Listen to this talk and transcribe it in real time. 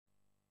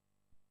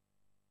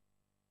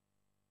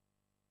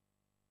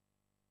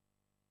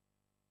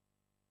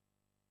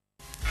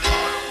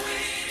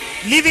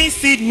Living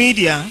Seed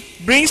Media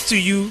brings to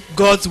you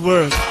God's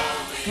Word,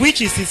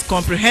 which is His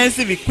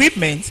comprehensive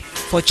equipment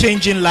for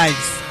changing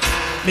lives.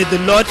 May the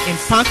Lord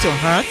impact your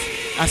heart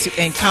as you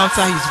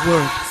encounter His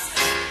Word.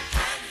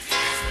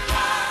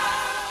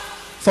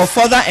 For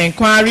further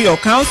inquiry or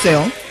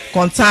counsel,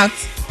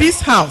 contact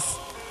Peace House,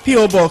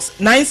 P.O. Box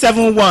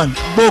 971,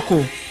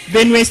 Boko,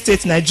 Benue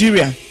State,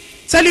 Nigeria.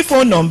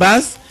 Telephone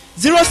numbers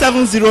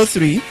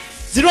 0703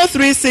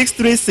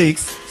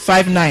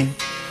 0363659,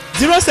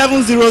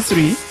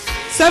 0703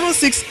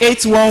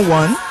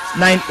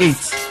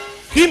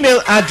 7681198. Email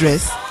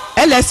address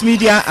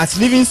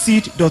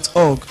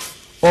lsmedia@livingseed.org,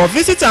 or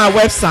visit our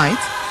website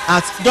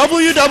at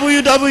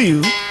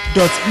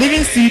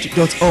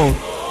www.livingseed.org.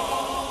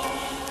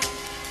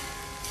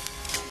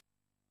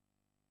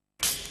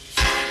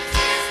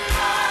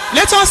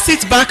 Let us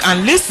sit back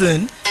and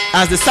listen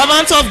as the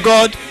servant of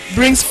God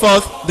brings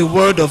forth the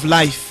word of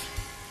life.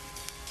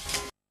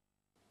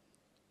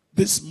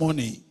 This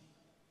morning,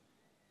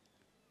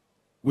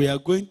 we are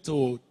going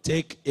to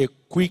take a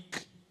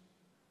quick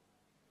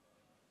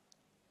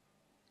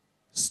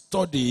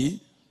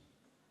study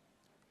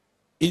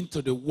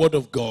into the Word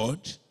of God.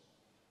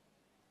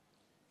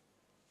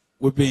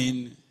 Our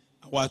theme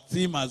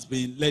has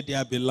been, Let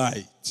There Be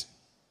Light.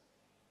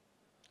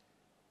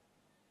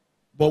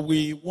 But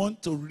we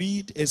want to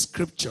read a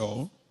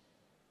scripture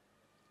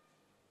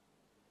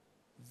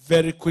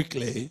very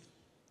quickly,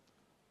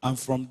 and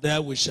from there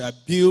we shall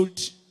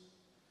build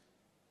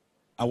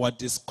our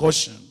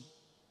discussion,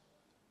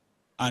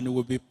 and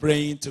we'll be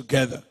praying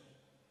together.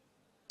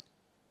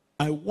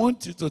 I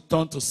want you to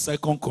turn to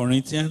 2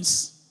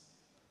 Corinthians.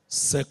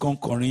 2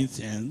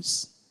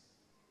 Corinthians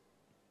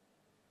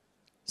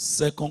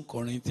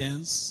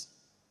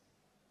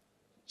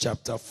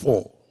chapter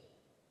 4.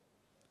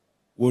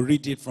 We'll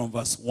read it from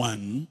verse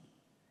 1.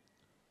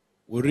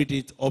 We'll read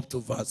it up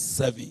to verse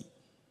 7.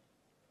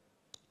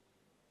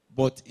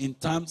 But in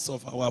terms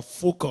of our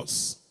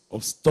focus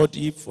of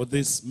study for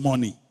this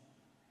morning,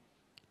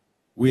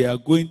 we are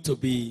going to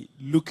be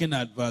looking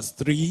at verse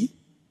 3,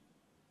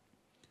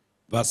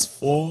 verse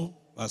 4,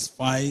 verse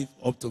 5,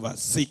 up to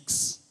verse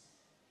 6.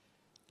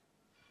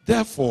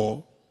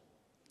 Therefore,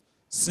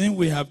 since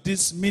we have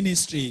this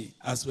ministry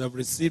as we have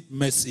received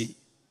mercy,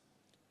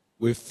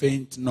 we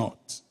faint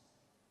not,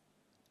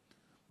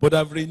 but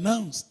have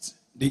renounced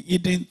the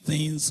hidden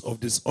things of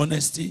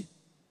dishonesty,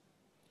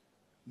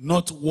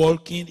 not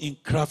walking in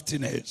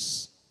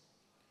craftiness,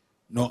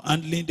 nor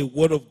handling the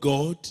word of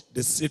God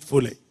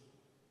deceitfully,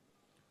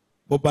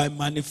 but by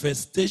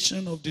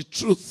manifestation of the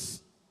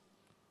truth,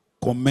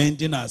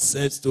 commending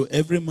ourselves to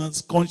every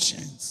man's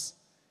conscience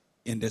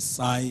in the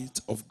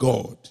sight of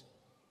God.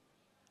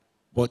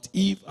 But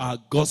if our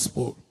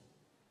gospel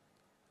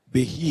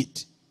be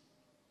hid,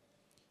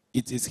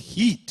 it is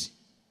hid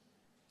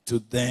to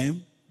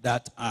them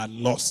that are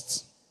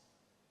lost,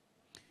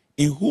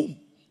 in whom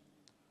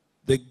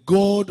the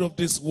God of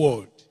this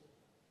world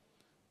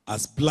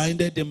has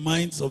blinded the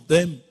minds of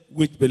them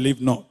which believe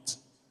not,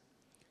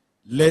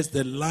 lest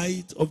the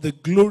light of the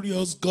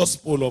glorious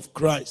gospel of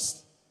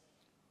Christ,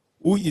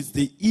 who is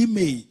the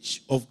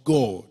image of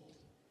God,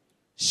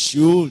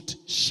 should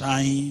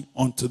shine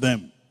unto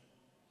them.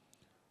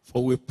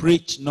 For we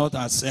preach not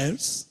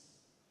ourselves,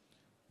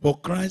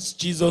 but Christ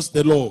Jesus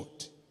the Lord,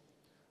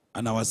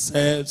 and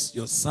ourselves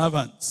your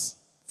servants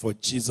for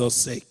Jesus'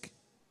 sake.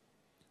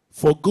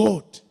 For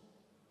God,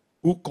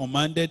 who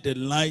commanded the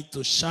light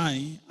to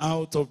shine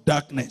out of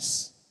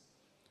darkness,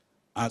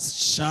 has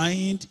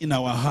shined in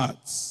our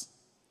hearts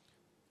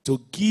to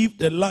give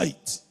the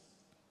light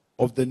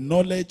of the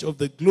knowledge of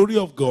the glory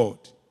of God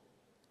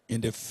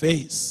in the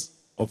face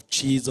of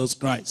Jesus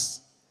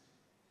Christ.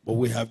 But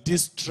we have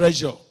this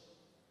treasure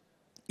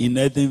in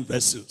earthen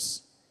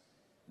vessels,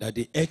 that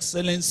the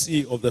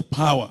excellency of the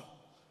power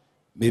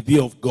may be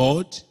of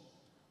God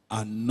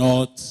and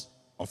not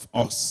of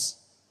us.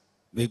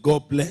 May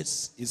God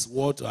bless His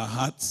word to our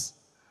hearts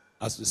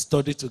as we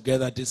study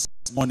together this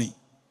morning,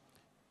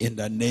 in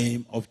the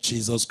name of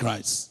Jesus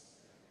Christ.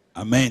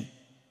 Amen.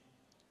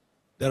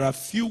 There are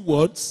few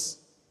words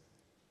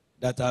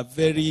that are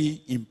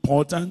very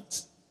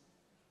important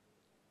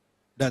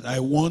that I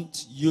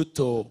want you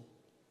to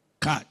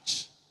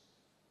catch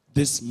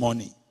this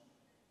morning.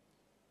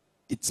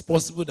 It's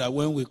possible that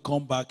when we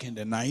come back in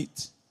the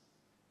night,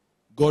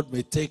 God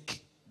may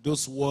take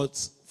those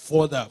words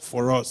further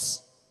for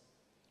us.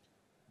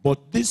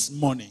 But this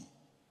morning,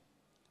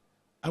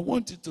 I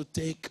want you to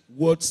take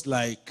words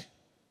like,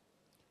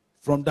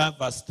 from that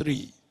verse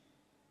 3.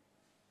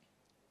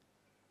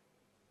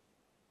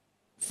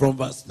 From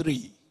verse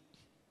 3.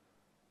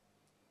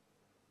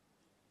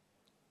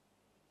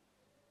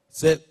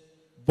 Said,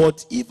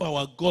 but if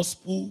our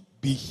gospel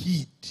be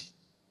hid,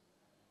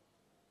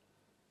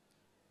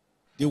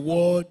 the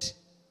word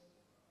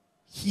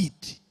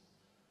hid.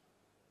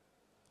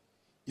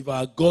 If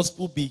our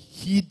gospel be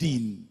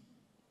hidden.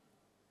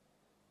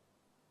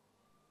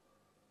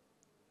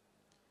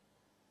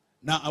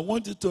 Now, I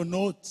want you to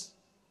note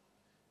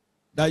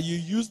that you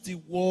use the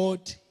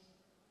word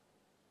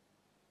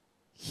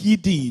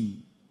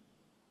hidden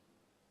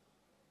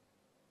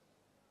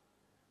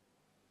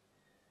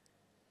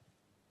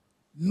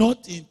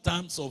not in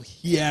terms of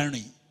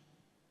hearing.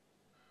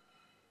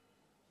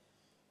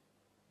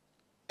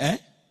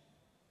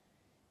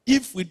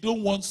 If we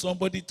don't want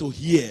somebody to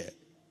hear,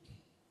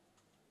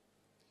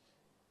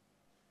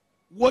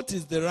 what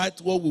is the right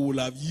word we will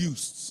have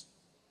used?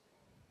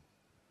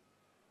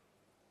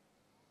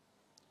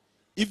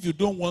 If you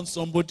don't want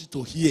somebody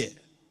to hear.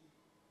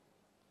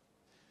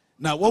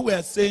 Now, what we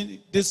are saying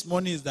this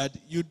morning is that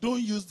you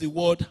don't use the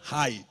word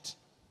hide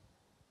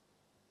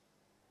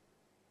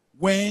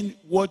when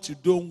what you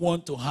don't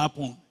want to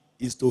happen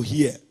is to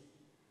hear.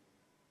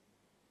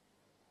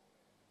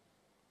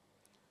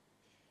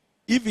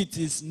 If it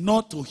is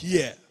not to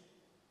hear,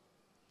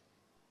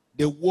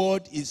 the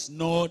word is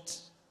not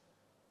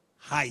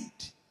hide.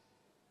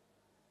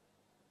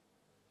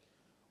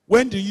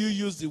 When do you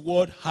use the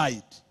word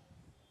hide?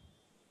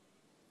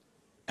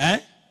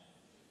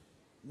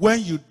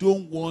 When you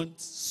don't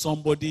want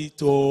somebody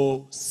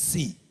to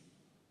see.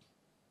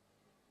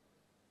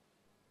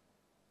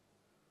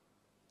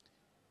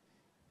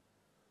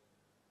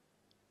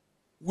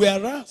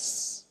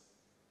 Whereas,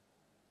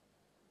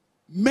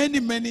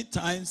 many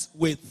times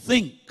we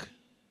think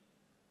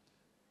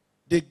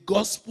the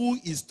gospel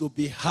is to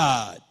be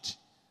heard.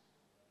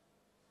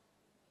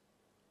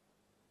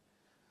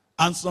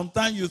 And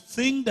sometimes you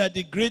think that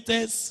the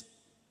greatest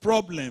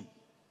problem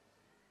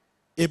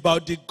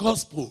about the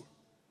gospel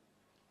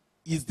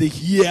is the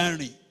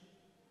hearing.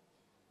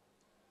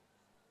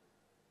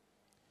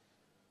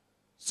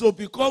 So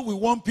because we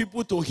want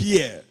people to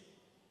hear,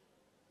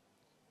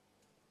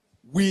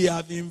 we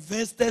have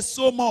invested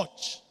so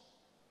much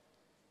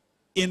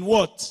in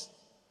what?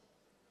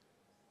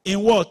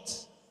 In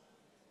what?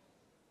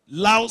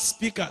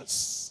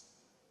 Loudspeakers.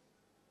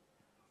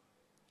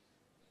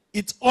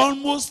 It's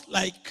almost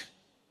like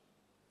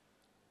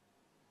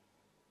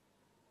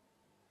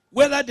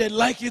whether they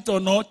like it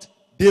or not,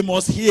 they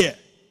must hear.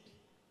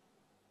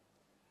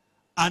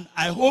 And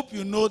I hope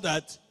you know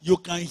that you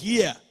can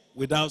hear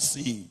without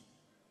seeing.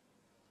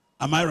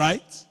 Am I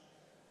right?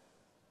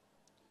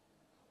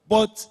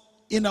 But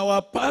in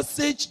our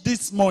passage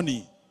this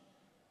morning,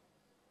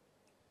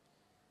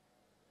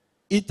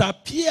 it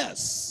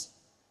appears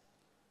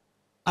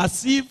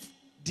as if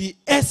the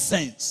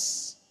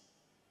essence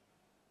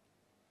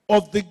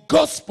of the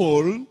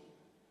gospel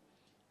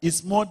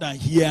is more than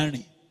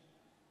hearing.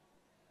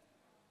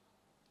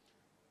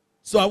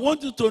 So I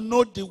want you to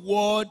note the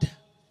word,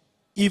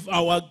 if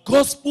our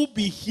gospel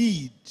be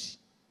hid,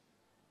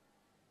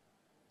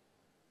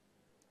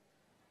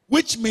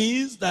 which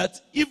means that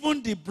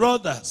even the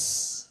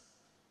brothers,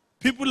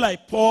 people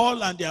like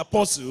Paul and the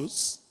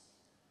apostles,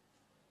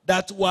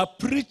 that were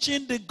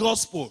preaching the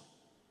gospel,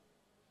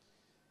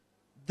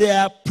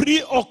 their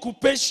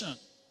preoccupation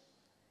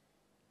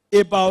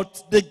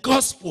about the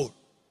gospel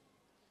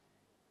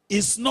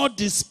is not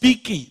the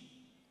speaking,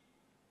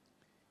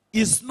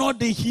 it's not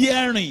the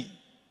hearing.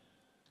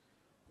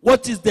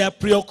 What is their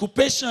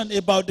preoccupation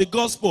about the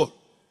gospel?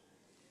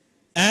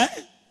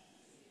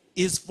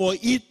 Is for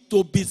it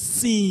to be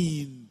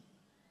seen.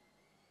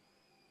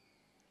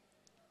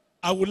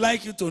 I would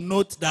like you to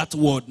note that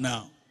word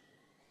now.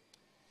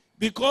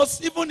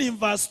 Because even in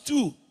verse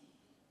 2,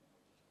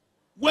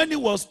 when he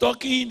was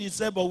talking, he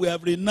said, but we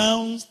have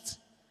renounced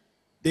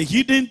the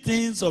hidden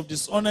things of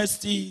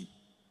dishonesty.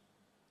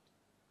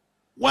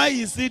 Why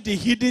is it the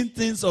hidden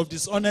things of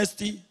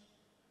dishonesty?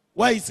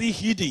 Why is he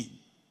hidden?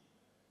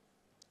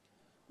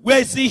 Where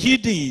is he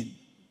hidden?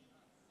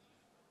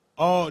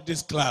 Oh,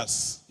 this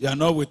class, you are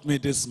not with me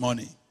this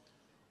morning.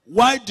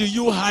 Why do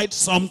you hide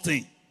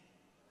something?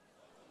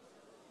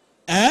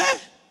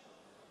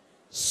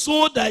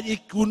 So that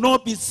it could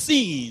not be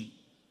seen.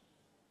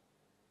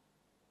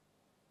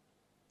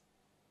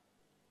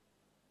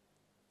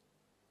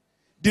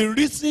 The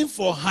reason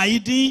for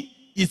hiding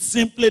is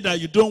simply that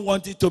you don't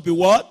want it to be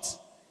what?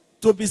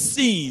 To be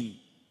seen.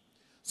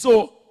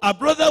 So, our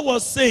brother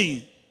was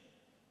saying,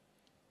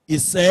 he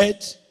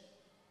said,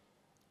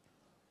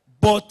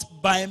 but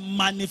by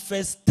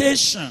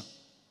manifestation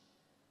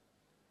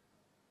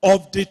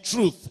of the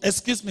truth.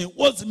 Excuse me,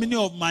 what's the meaning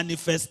of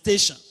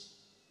manifestation?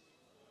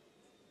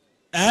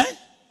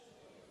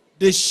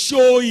 The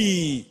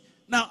showing.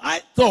 Now,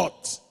 I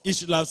thought he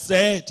should have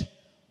said,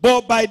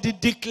 but by the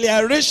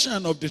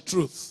declaration of the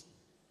truth,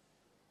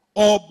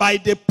 or by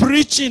the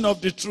preaching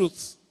of the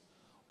truth,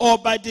 or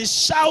by the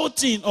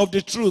shouting of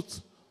the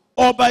truth,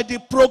 or by the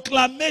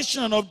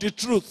proclamation of the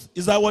truth.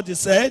 Is that what he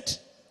said?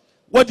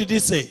 What did he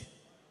say?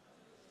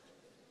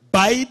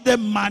 By the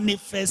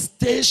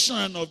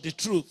manifestation of the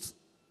truth.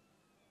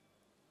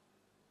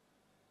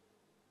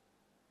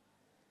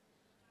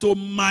 To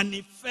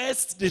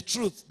manifest the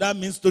truth. That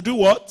means to do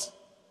what?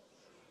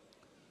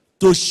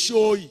 To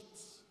show it.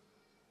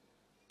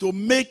 To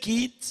make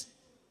it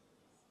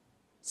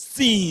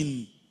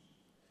seen.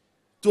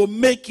 To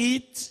make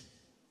it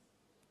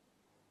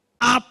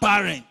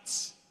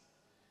apparent.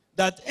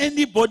 That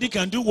anybody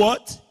can do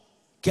what?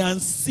 Can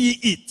see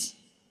it.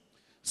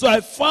 So I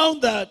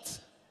found that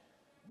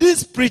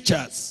these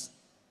preachers,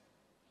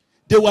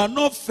 they were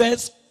not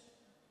first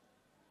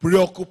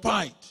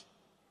preoccupied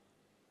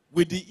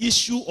with the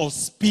issue of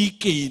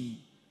speaking.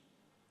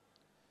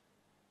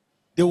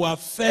 They were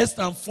first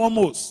and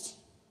foremost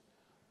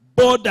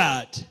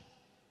bothered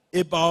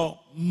about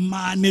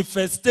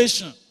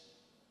manifestation.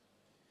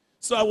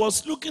 So I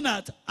was looking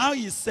at how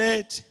he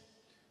said,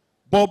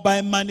 but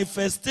by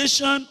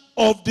manifestation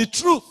of the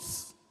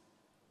truth,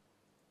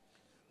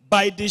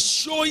 by the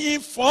showing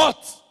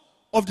forth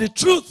of the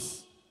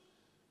truth,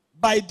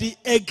 by the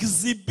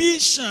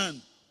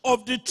exhibition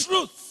of the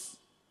truth,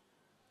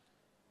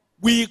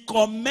 we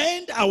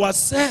commend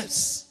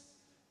ourselves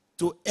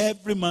to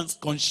every man's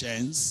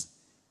conscience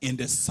in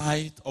the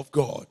sight of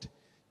God.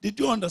 Did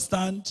you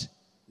understand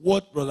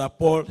what Brother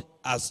Paul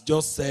has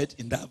just said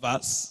in that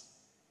verse?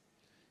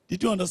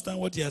 Did you understand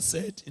what he has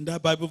said in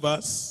that Bible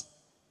verse?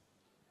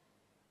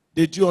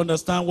 Did you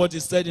understand what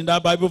he said in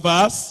that Bible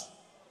verse?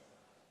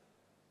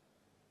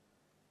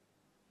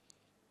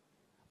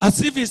 As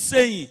if he's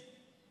saying,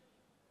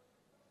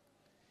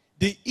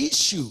 the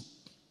issue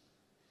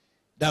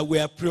that we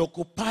are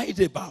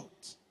preoccupied about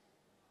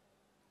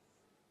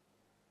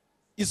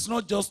is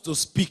not just to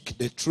speak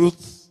the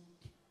truth.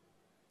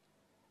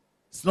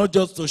 It's not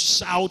just to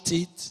shout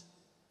it.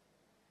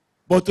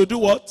 But to do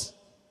what?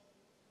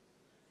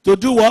 To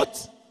do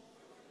what?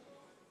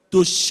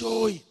 To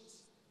show it.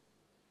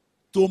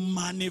 To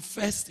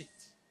manifest it.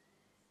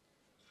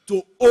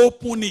 To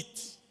open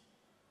it.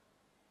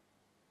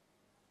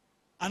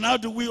 And how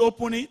do we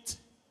open it?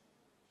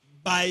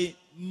 By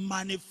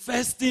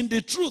manifesting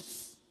the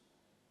truth.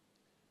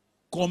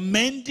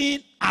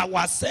 Commending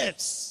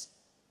ourselves.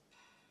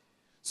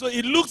 So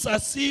it looks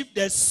as if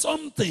there's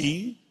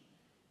something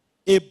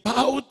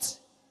about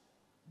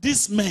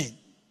these men,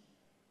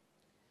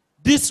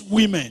 these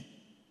women,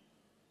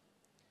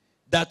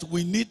 that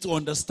we need to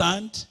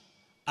understand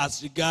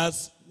as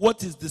regards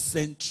what is the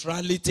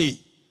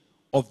centrality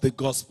of the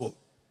gospel.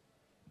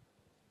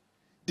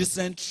 The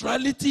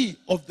centrality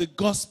of the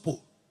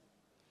gospel,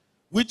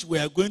 which we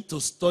are going to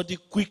study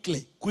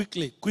quickly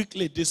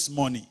this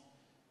morning.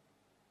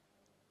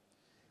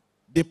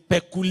 The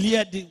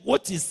peculiarity,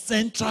 what is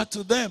central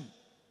to them,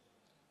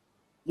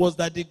 was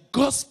that the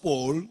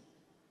gospel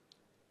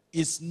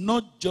is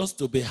not just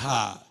to be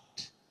heard,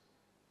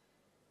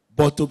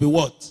 but to be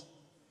what?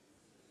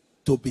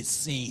 To be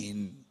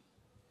seen.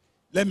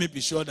 Let me be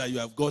sure that you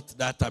have got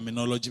that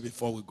terminology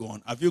before we go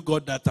on. Have you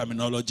got that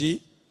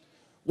terminology?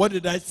 What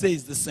did I say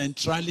is the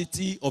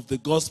centrality of the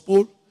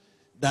gospel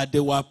that they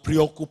were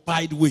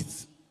preoccupied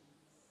with?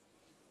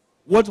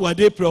 What were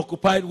they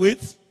preoccupied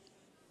with?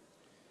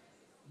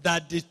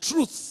 That the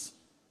truth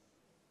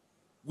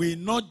will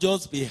not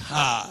just be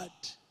heard.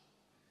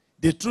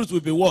 The truth will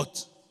be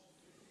what?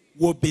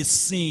 Will be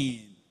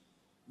seen.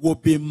 Will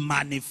be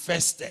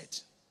manifested.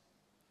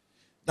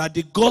 That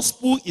the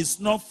gospel is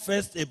not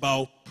first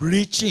about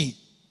preaching.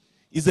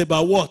 It's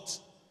about what?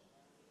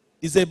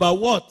 It's about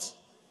what?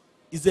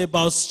 It's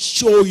about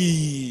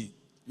showing.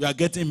 You are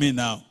getting me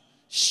now.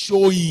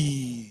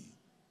 Showing.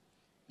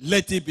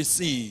 Let it be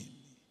seen.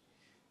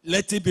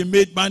 Let it be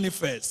made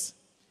manifest.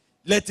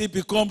 Let it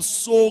become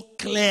so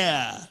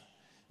clear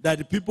that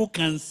the people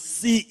can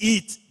see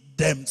it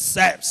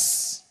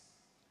themselves.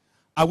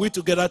 Are we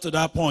together to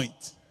that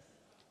point?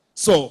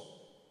 So,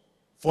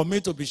 for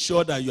me to be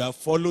sure that you have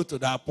followed to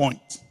that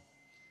point,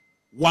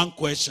 one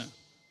question,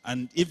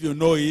 and if you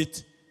know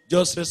it,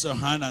 just raise your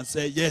hand and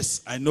say,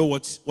 yes, I know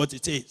what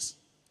it is.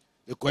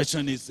 The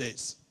question is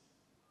this: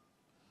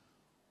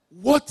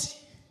 what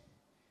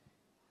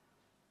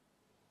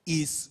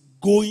is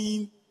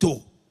going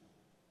to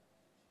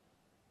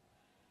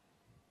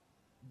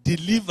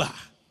deliver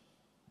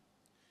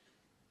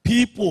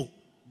people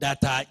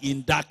that are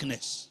in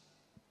darkness?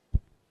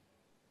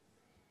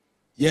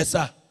 Yes,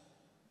 sir.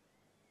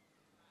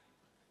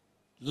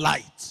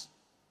 Light.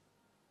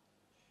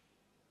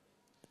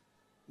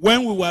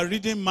 When we were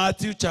reading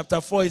Matthew chapter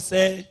 4, it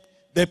said,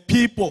 the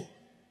people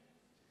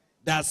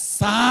that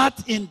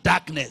sat in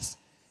darkness,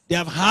 they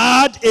have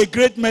heard a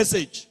great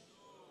message.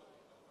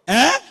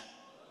 Eh?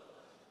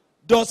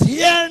 Does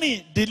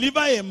hearing deliver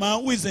a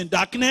man who is in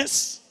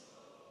darkness?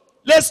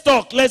 Let's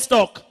talk.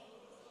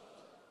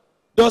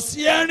 Does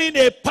hearing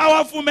a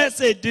powerful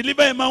message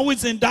deliver a man who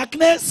is in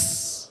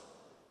darkness?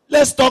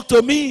 Let's talk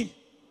to me.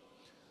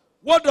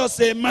 What does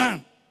a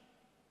man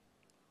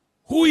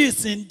who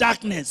is in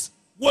darkness,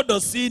 what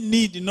does he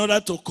need in order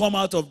to come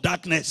out of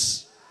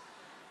darkness?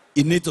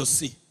 He needs to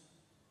see.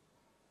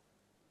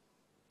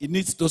 He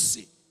needs to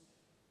see.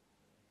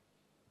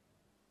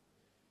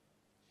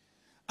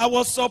 I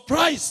was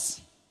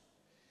surprised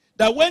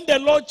that when the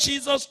Lord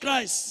Jesus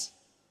Christ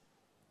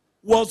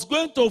was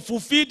going to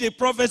fulfill the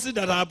prophecy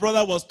that our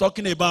brother was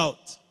talking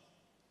about,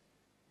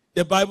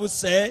 the Bible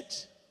said,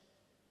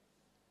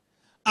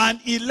 and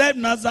he left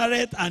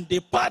Nazareth and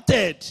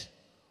departed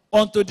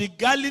unto the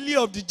Galilee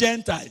of the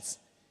Gentiles,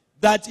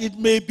 that it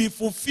may be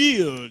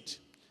fulfilled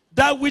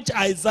that which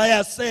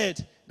Isaiah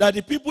said, that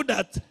the people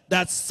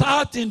that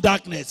sat in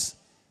darkness,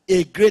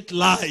 a great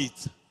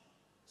light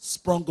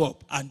sprung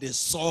up, and they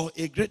saw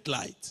a great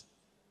light.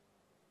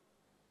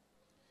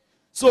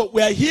 So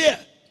we are here,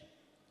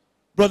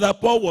 Brother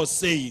Paul was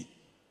saying,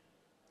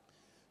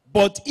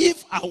 but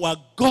if our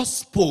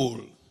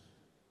gospel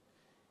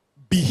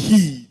be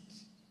hid,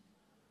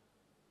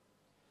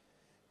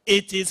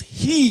 it is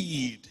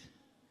hid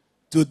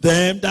to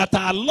them that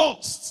are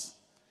lost.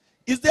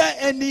 Is there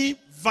any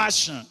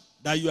version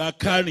that you are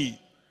carrying?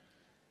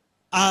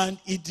 And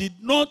it did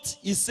not,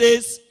 it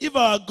says, if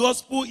our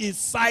gospel is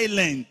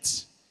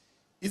silent.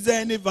 Is there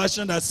any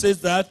version that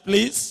says that,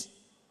 please?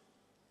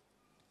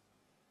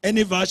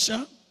 Any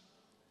version?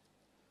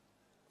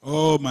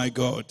 Oh my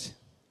God.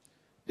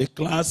 The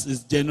class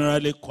is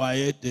generally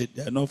quiet. They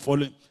are not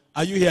following.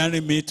 Are you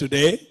hearing me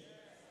today?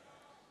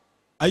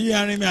 Are you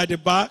hearing me at the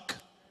back?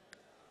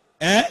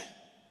 Eh?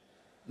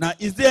 Now,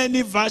 is there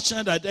any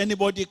version that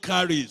anybody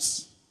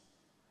carries?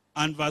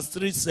 And verse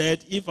 3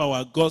 said, if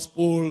our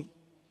gospel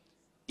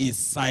is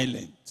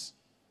silent.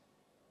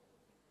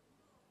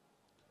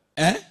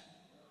 Eh?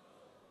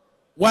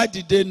 Why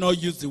did they not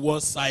use the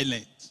word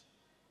silent?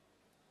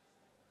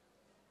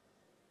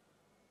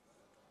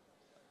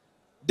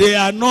 They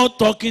are not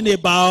talking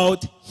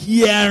about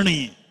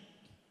hearing.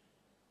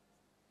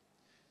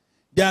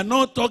 They are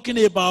not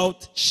talking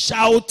about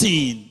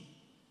shouting.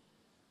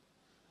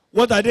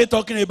 What are they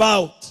talking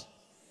about?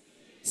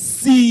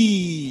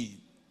 Seeing.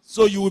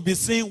 So you will be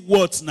seeing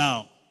what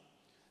now?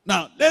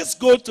 Now, let's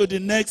go to the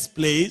next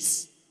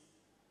place.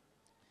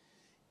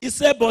 He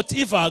said, but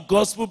if our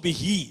gospel be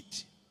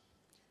hid,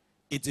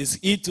 it is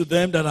hid to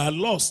them that are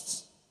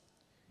lost,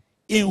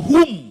 in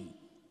whom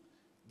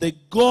the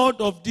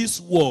God of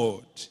this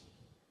world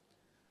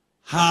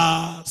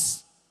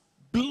has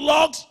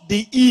blocked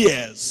the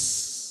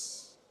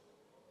ears.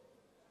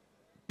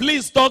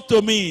 Please talk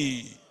to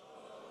me.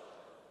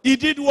 He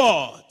did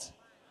what?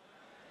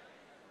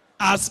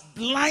 Has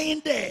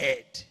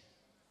blinded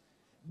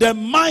the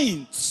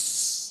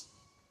minds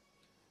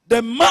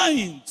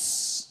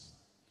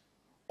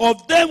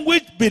of them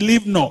which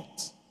believe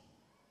not,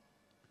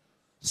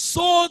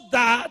 so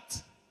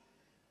that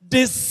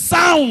the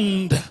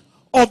sound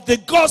of the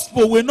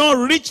gospel will not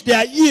reach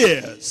their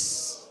ears.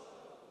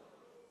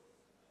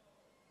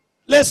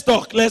 Let's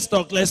talk.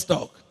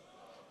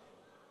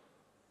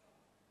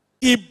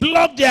 He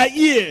blocked their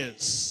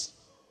ears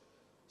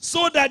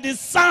so that the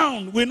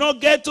sound will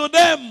not get to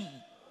them.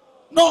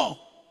 No.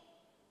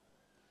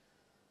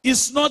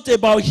 It's not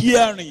about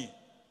hearing.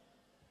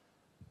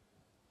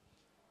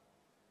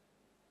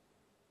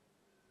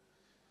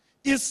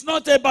 It's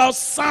not about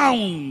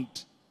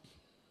sound.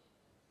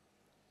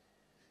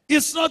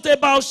 It's not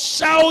about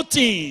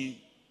shouting.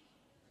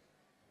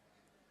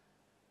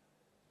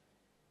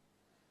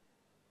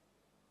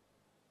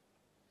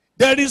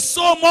 There is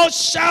so much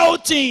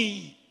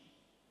shouting.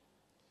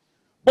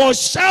 But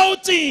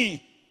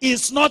shouting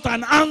is not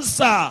an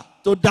answer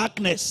to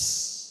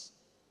darkness.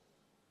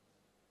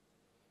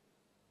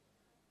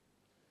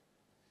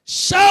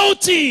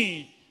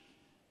 Shouting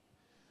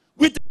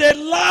with a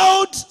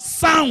loud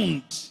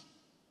sound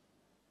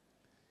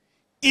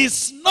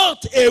is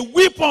not a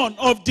weapon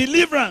of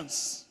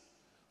deliverance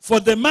for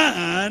the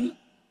man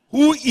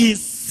who is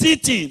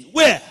sitting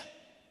where?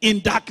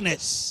 In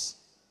darkness.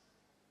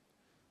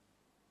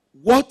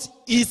 What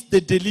is the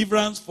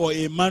deliverance for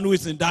a man who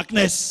is in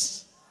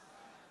darkness?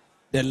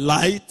 The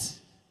light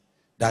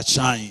that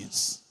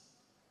shines.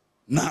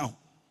 Now,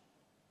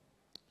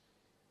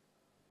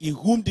 in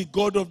whom the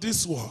God of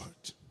this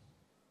world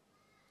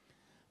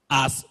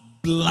has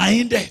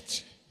blinded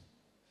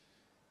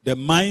the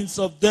minds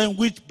of them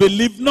which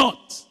believe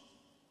not,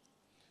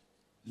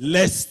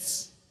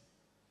 lest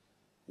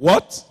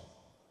what?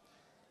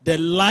 The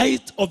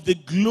light of the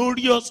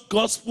glorious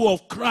gospel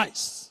of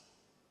Christ,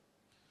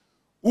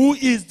 who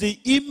is the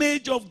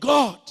image of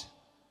God,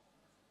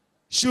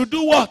 should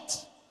do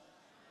what?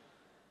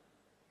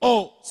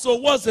 Oh, so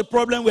what's the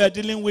problem we are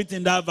dealing with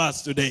in that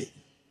verse today?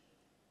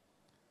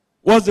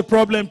 What's the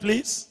problem,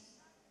 please?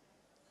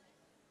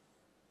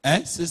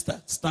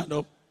 Sister, stand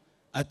up.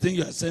 I think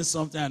you are saying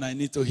something and I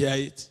need to hear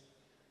it.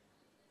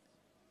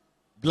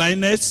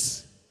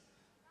 Blindness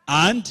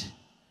and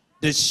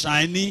the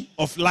shining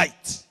of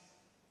light.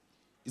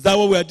 Is that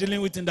what we are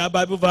dealing with in that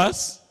Bible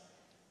verse?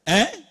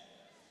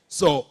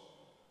 So,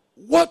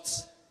 what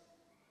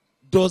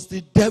does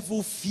the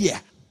devil fear?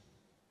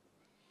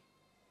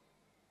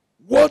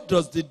 What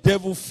does the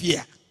devil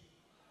fear?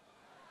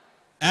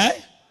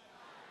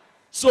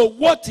 So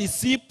what is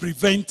he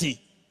preventing?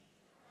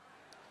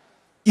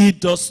 He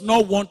does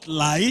not want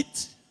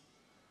light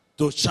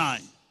to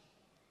shine.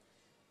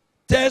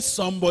 Tell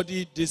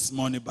somebody this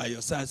morning by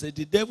your side, say,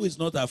 the devil is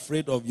not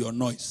afraid of your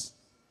noise.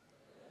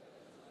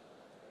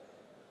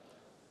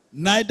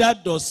 Neither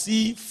does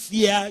he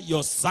fear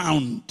your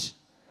sound.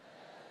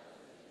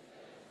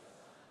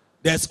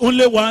 There's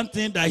only one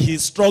thing that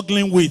he's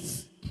struggling with.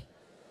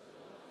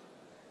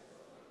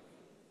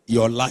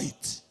 Your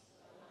light.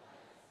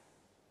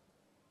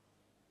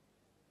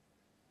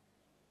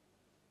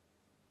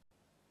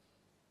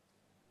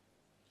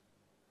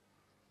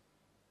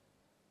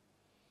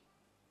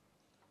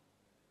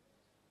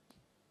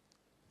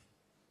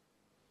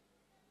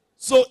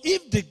 So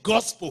if the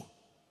gospel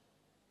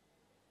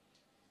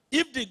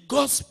if the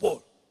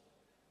gospel,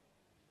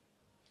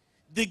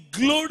 the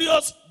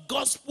glorious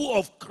gospel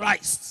of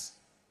Christ,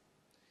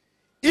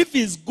 if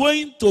it's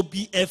going to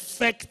be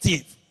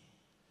effective,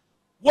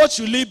 what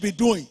should it be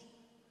doing?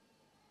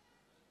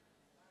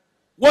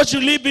 What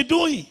should it be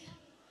doing?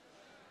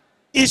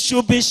 It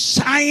should be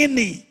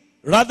shining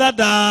rather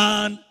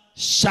than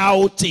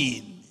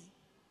shouting.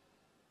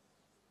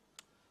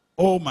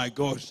 Oh my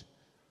God.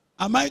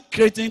 Am I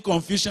creating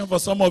confusion for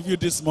some of you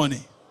this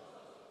morning?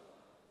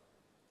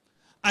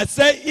 I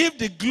say if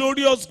the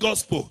glorious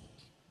gospel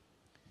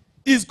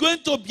is going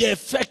to be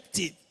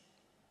effective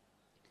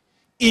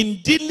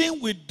in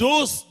dealing with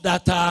those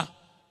that are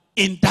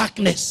in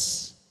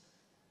darkness,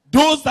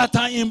 those that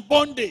are in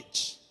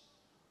bondage,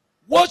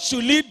 what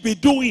should it be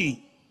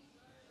doing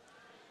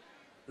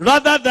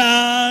rather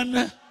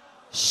than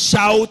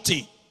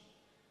shouting?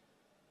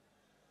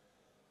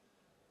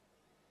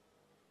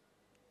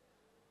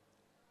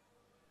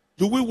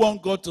 Do we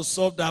want God to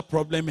solve that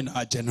problem in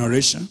our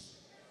generation?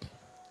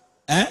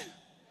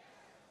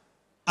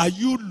 Are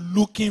you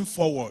looking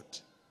forward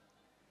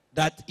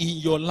that in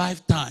your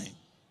lifetime,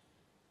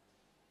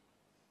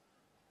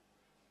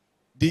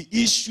 the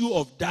issue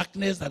of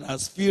darkness that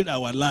has filled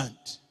our land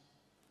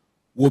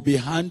will be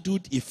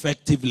handled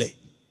effectively?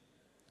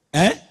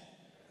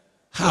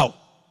 How?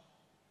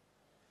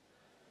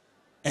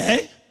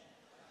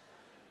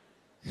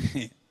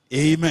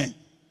 Amen.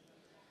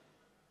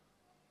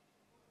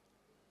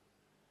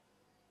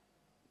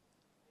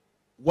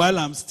 While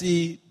I'm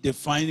still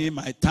defining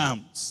my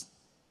terms,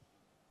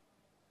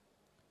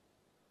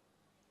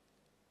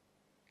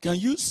 can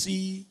you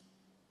see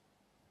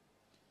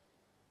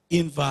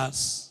in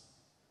verse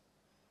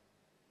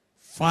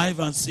 5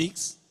 and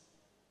 6?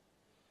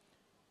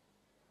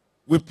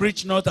 We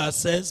preach not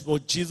ourselves,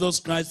 but Jesus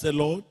Christ the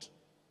Lord,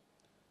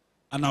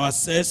 and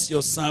ourselves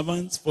your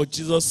servants for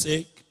Jesus'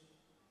 sake.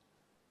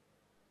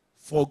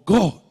 For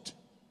God,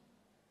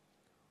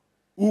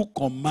 who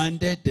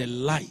commanded the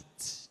light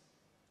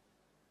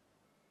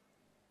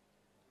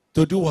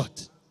to do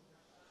what?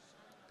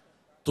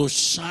 To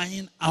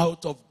shine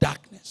out of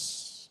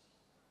darkness.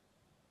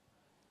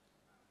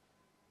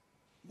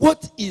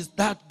 What is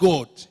that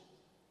God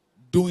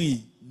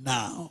doing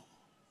now?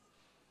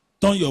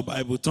 Turn your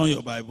Bible, turn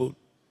your Bible.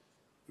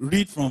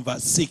 Read from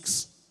verse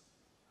 6.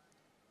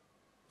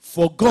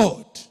 For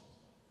God,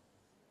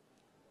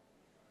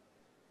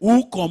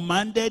 who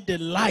commanded the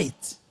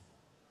light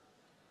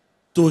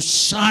to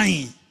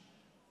shine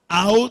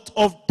out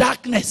of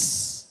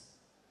darkness.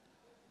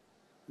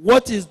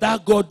 What is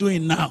that God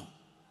doing now?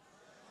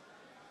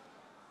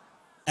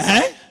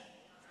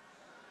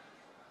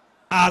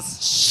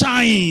 Has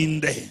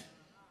shined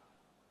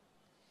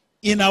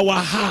in our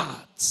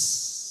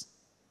hearts.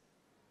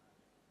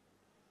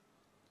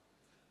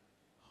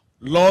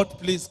 Lord,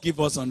 please give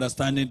us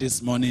understanding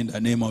this morning in the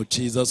name of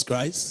Jesus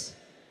Christ.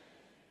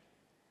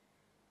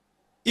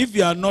 If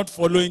you are not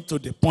following to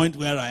the point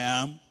where I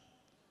am,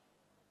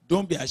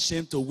 don't be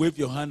ashamed to wave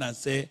your hand and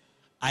say,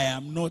 I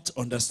am not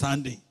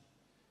understanding.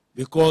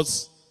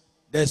 Because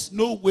there's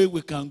no way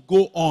we can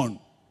go on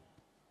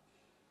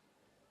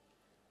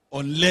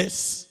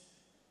unless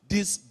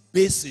this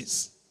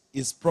basis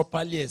is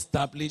properly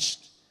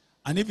established.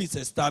 And if it's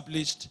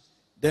established,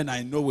 then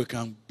I know we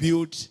can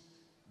build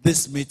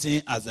this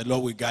meeting as the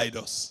Lord will guide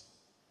us.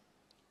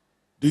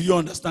 Do you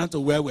understand to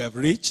where we have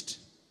reached?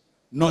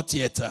 Not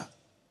yet.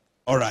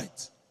 All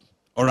right.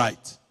 All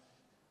right.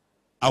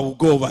 I will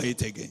go over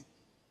it again.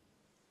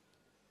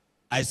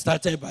 I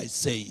started by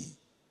saying,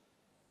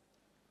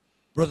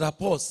 Brother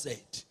Paul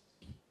said,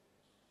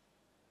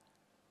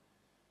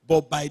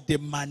 but by the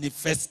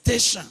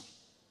manifestation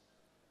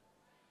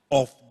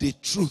of the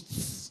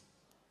truth,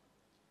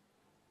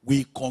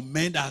 we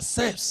commend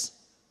ourselves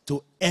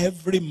to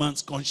every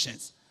man's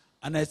conscience.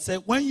 And I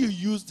said, when you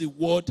use the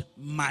word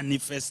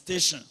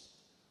manifestation,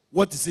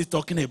 what is he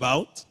talking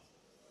about?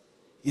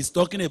 He's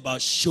talking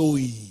about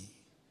showing.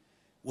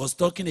 Was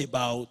talking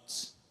about.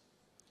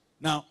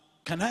 Now,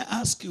 can I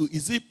ask you,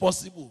 is it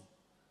possible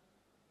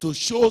to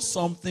show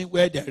something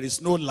where there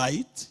is no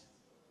light?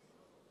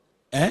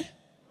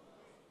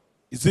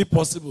 Is it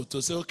possible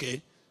to say,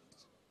 okay,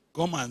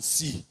 come and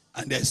see,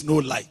 and there's no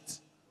light?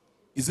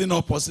 Is it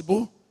not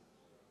possible?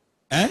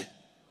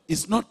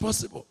 It's not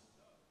possible.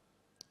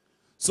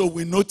 So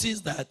we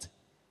notice that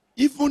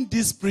even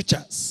these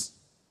preachers,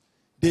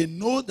 they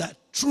know that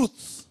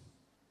truth,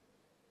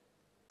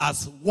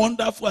 as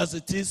wonderful as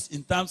it is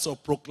in terms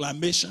of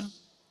proclamation,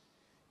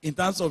 in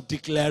terms of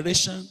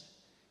declaration,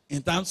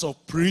 in terms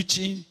of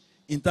preaching,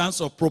 in terms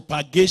of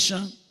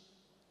propagation,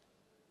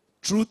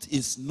 truth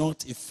is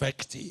not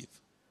effective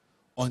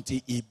until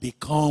it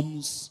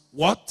becomes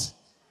what?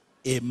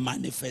 A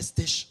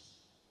manifestation.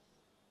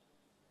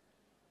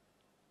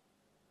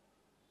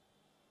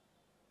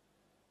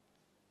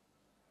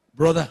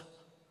 Brother,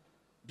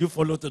 do you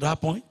follow to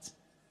that point?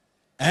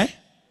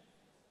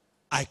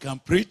 I can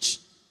preach,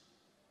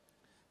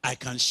 I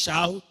can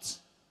shout,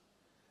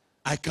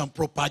 I can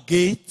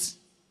propagate,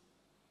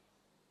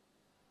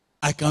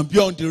 I can be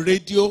on the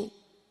radio,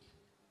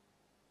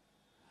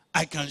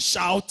 I can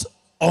shout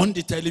on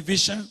the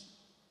television.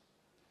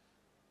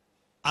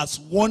 As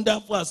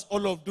wonderful as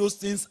all of those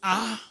things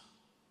are,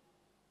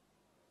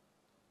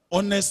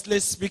 honestly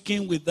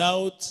speaking,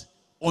 without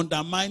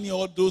undermining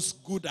all those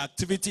good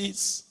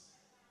activities,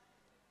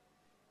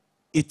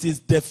 it is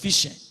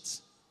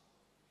deficient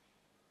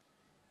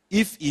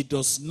if it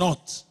does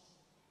not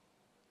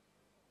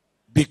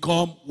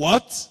become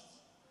what?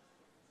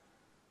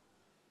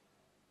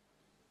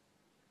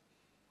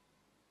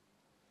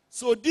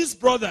 So these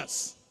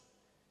brothers,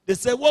 they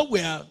say what we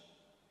are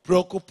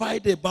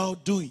preoccupied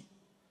about doing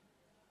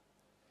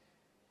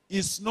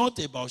is not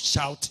about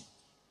shouting.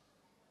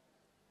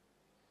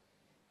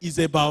 It's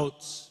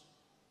about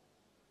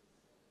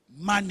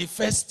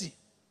manifesting,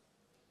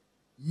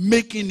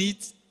 making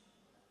it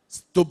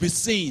to be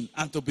seen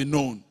and to be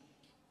known.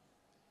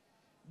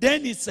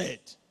 Then he said,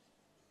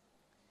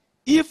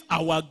 if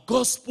our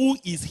gospel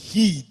is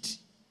hid,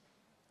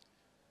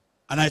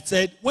 and I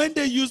said, when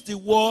they use the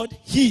word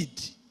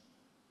hid,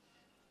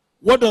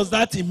 what does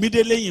that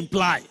immediately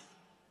imply?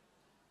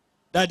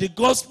 That the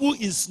gospel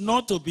is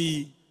not to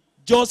be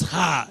just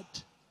heard.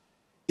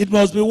 It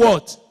must be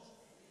what?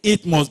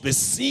 It must be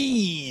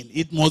seen.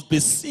 It must be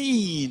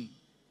seen.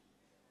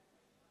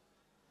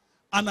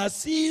 And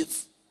as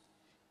if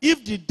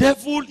the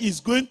devil is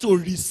going to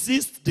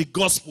resist the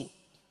gospel,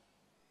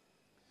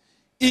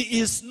 he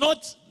is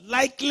not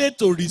likely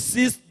to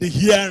resist the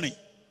hearing.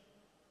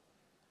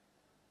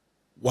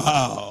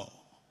 Wow.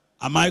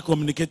 Am I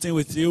communicating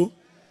with you?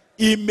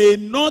 He may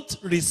not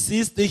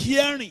resist the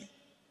hearing.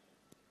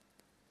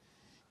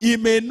 He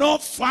may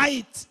not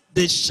fight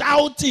the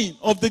shouting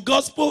of the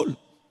gospel,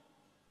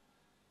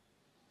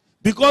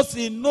 because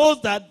he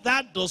knows that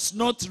that does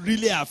not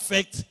really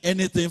affect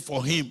anything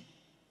for him.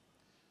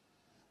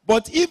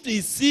 But if he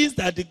sees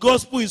that the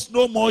gospel is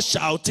no more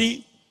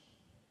shouting,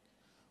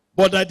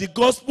 but that the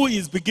gospel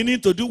is beginning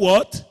to do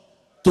what?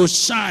 To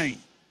shine.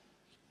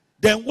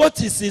 Then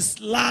what is his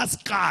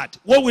last card?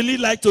 What will he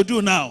like to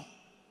do now?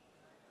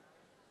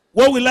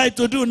 What will he like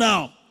to do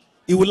now?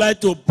 He would like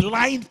to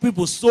blind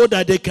people so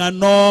that they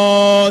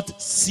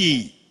cannot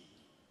see.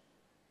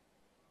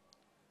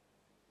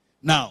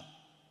 Now,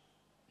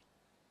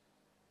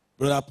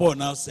 Brother Paul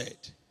now said,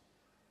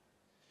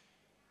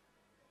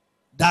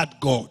 that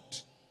God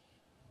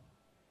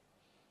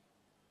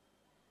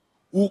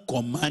who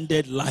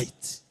commanded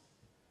light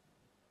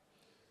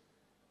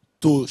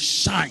to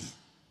shine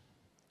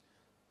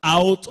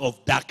out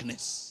of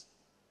darkness.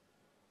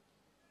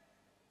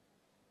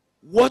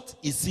 What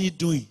is he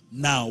doing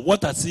now?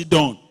 What has he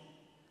done?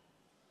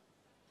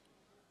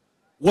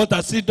 What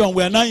has he done?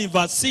 We are now in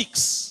verse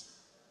 6.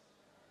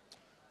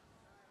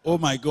 Oh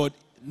my God.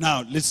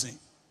 Now listen.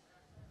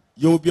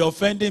 You will be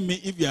offending me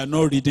if you are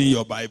not reading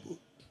your Bible.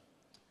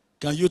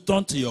 Can you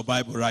turn to your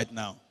Bible right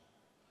now?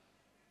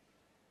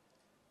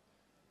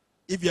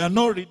 If you are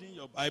not reading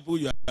your Bible,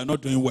 you are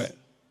not doing well.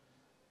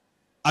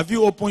 Have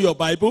you opened your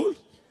Bible?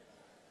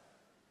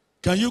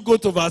 Can you go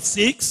to verse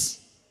 6?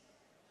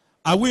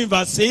 Are we in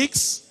verse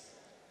 6?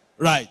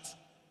 Right.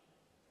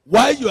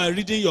 While you are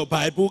reading your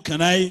Bible,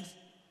 can I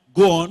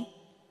go on?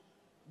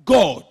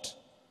 God,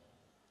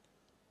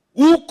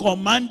 who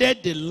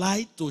commanded the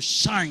light to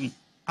shine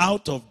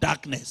out of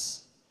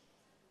darkness,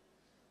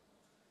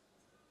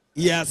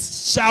 he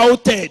has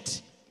shouted.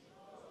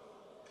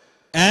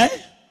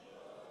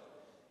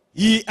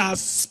 He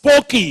has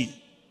spoken.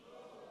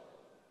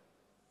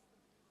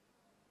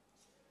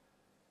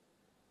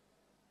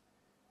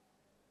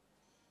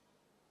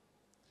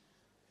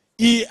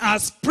 He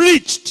has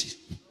preached.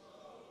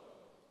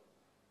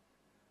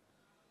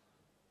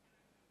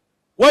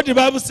 What the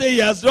Bible says he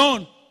has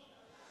done?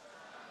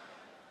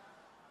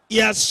 He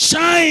has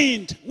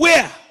shined.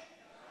 Where?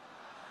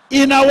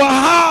 In our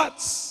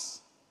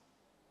hearts.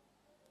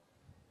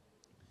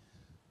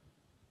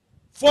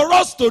 For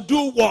us to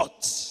do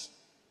what?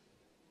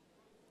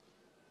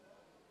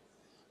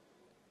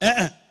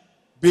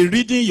 Be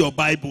reading your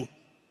Bible.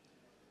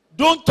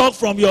 Don't talk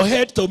from your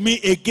head to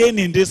me again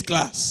in this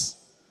class.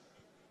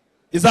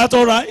 Is that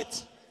all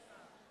right?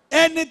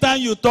 Anytime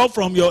you talk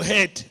from your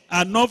head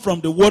and not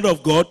from the word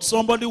of God,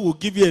 somebody will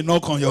give you a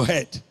knock on your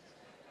head.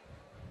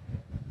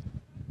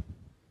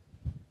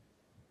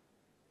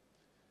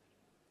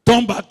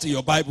 Turn back to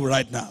your Bible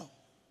right now.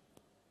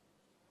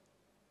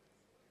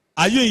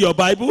 Are you in your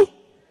Bible?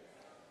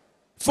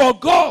 For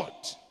God,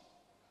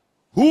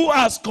 who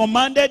has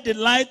commanded the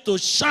light to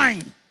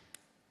shine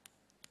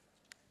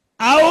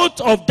out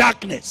of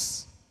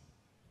darkness,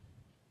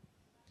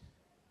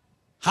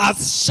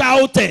 has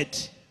shouted,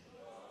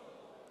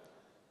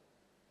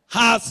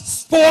 has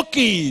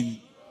spoken,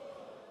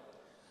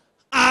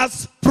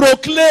 has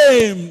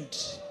proclaimed,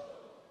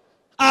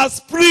 has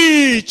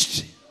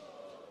preached.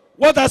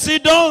 What has he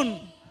done?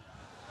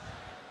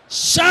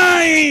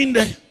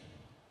 Shined.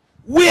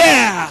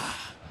 Where?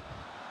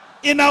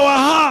 In our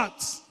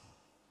hearts.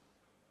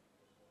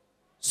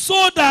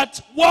 So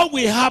that what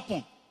will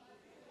happen?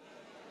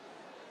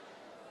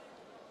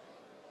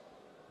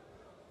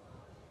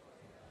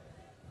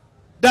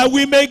 That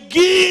we may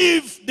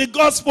give the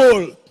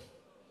gospel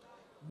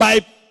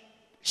by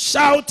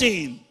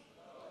shouting.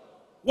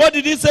 What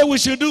did he say we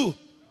should do?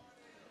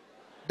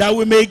 That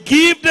we may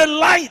give the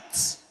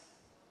light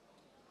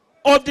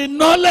of the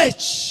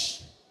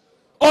knowledge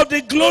of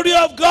the glory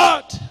of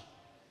God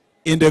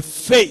in the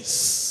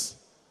face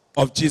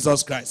of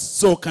Jesus Christ.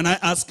 So can I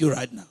ask you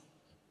right now,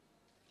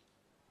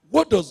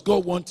 what does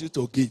God want you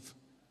to give?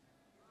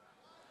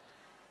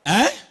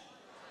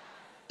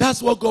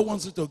 That's what God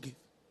wants you to give.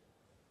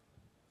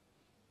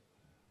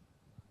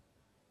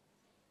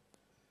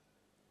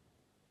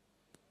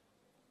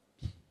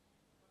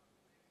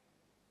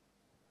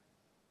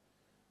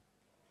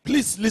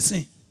 Please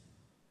listen.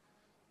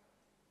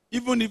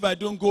 Even if I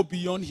don't go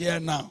beyond here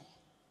now,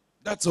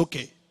 that's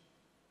okay.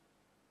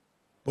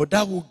 But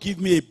that will give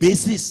me a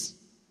basis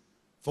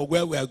for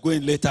where we are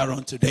going later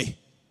on today.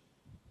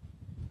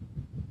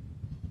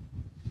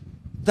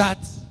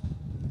 That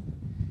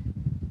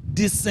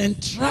the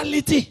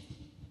centrality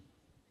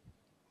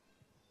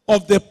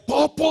of the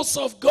purpose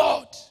of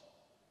God,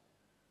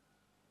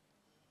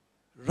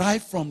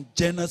 right from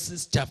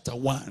Genesis chapter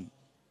 1,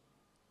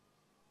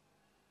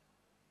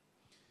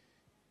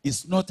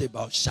 is not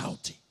about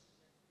shouting.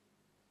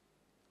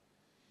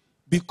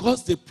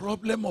 Because the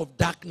problem of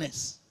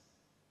darkness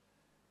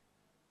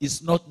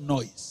is not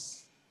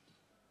noise.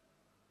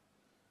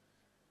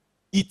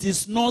 It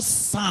is not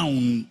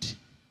sound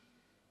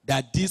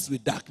that deals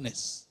with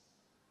darkness.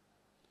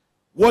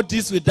 What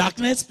deals with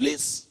darkness,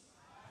 please?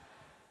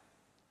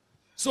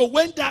 So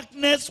when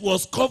darkness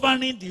was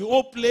covering the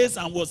whole place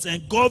and was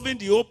engulfing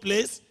the whole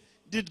place,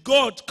 did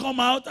God come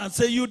out and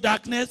say, you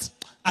darkness,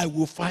 I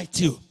will fight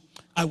you.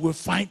 I will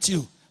fight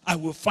you. I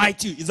will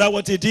fight you. Is that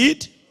what he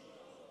did?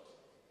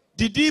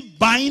 Did he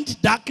bind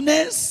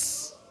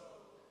darkness?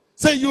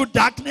 Say, you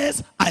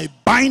darkness, I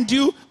bind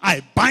you,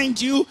 I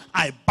bind you,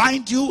 I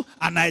bind you,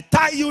 and I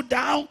tie you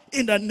down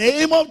in the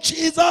name of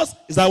Jesus.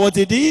 Is that what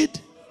he did?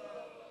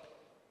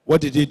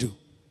 What did he do?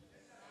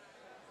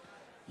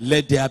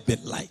 Let there be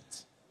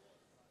light.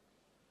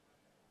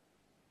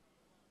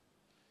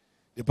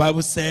 The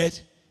Bible said,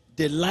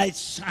 the light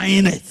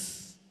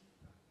shineth.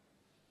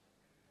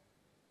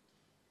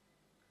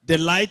 The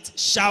light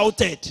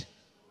shouted.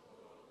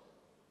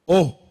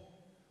 Oh,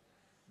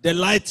 the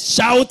light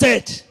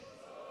shouted.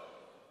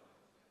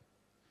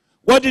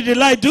 What did the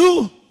light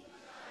do?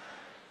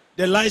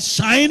 The light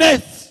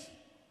shineth.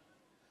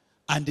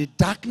 And the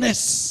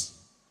darkness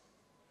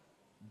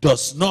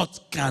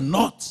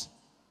cannot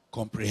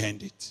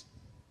comprehend it.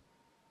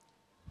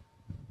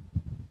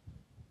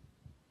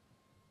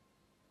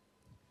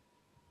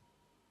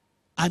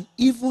 And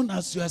even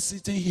as you are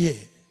sitting here,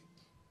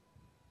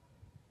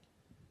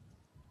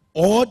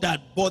 all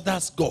that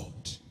bothers God,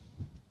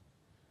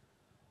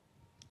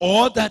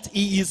 all that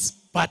he is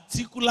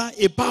particular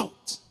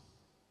about,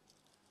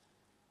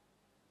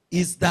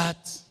 is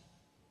that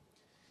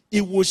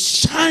it will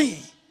shine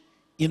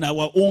in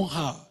our own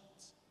heart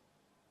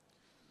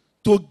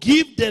to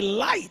give the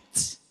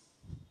light.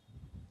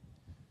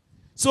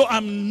 So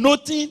I'm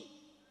noting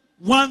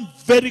one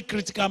very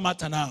critical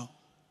matter now.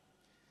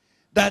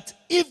 That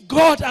if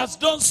God has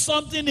done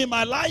something in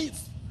my life,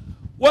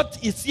 what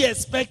is he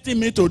expecting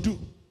me to do?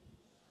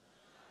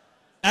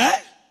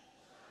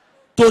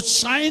 To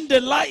shine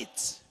the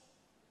light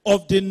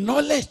of the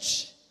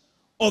knowledge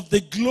of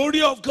the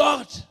glory of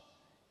God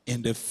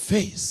in the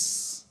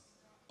face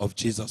of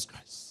Jesus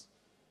Christ.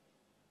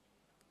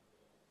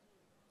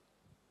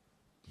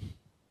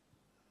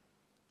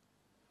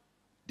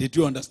 Did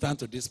you understand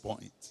to this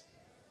point?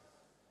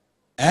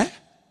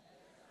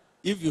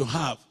 If you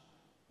have,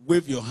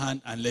 wave your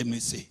hand and let me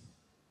see.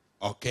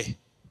 Okay.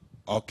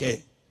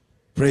 Okay.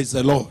 Praise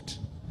the Lord.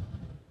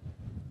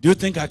 Do you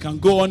think I can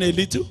go on a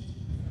little?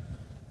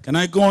 Can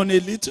I go on a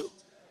little?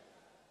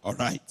 All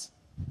right.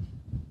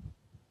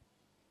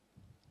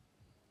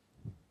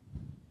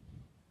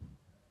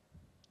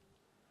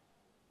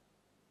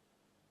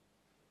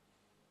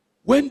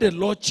 When the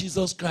Lord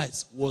Jesus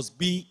Christ was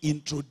being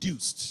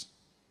introduced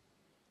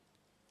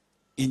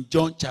in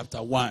John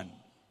chapter 1,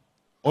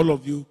 all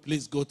of you,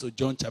 please go to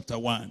John chapter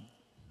 1.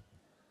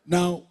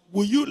 Now,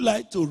 would you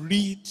like to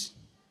read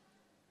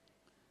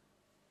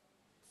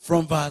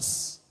from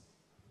verse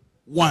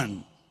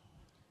 1?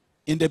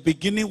 In the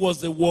beginning was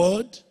the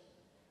Word,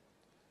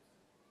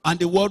 and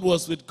the Word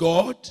was with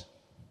God,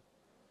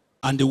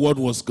 and the Word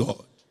was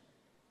God.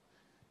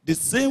 The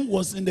same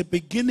was in the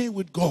beginning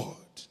with God.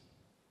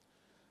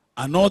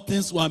 And all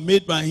things were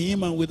made by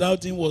him, and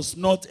without him was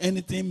not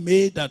anything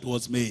made that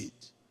was made.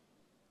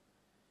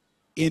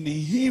 In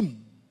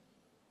him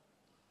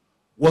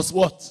was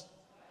what?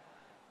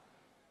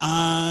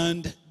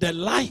 And the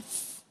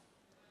life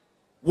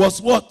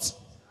was what?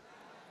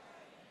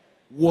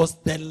 Was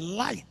the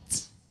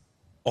light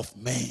of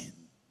man.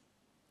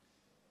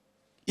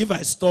 If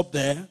I stop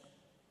there,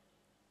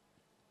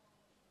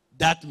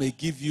 that may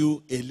give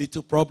you a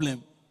little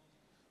problem.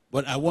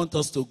 But I want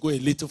us to go a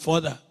little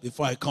further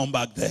before I come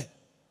back there.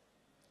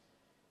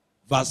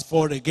 Verse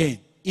 4 again.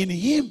 In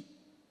him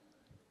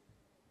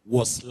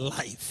was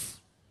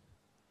life.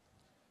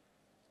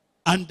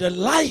 And the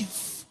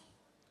life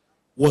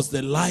was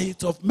the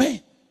light of men.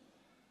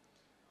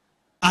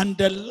 And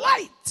the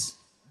light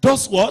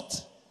does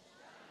what?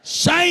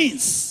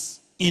 Shines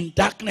in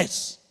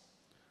darkness.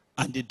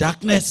 And the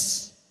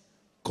darkness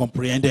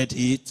comprehended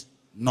it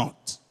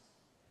not.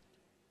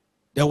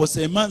 There was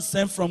a man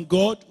sent from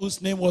God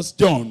whose name was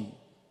John.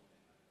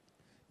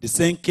 The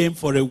same came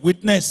for a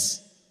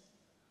witness,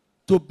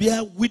 to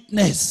bear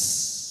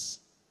witness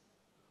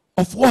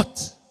of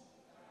what?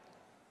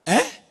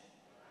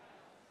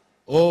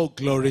 Oh,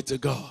 glory to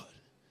God.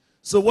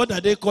 So what are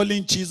they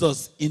calling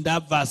Jesus in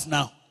that verse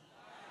now?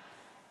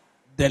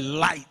 The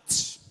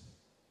light.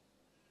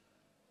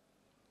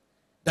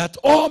 That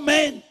all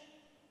men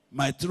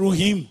might through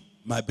him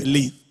might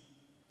believe.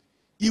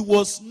 He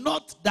was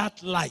not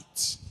that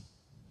light,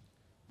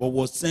 but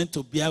was sent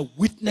to bear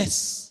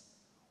witness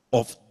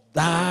of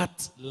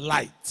that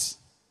light.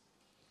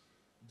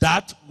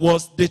 That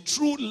was the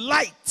true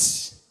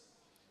light,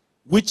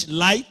 which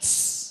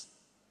lights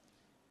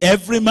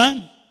every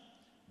man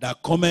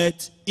that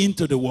cometh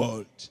into the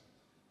world.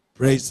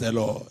 Praise the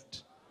Lord.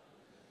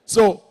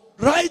 So,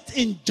 right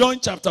in John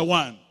chapter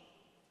 1,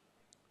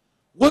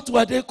 what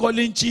were they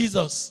calling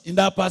Jesus in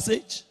that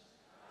passage?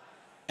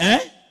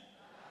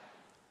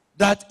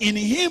 That in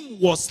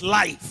him was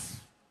life,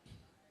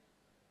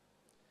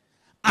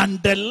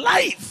 and the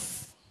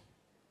life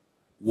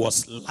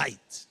was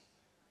light.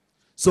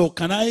 So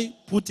can I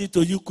put it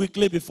to you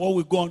quickly before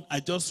we go on? I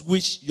just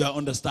wish you are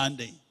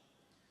understanding.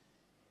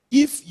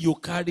 If you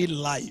carry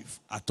life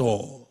at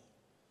all,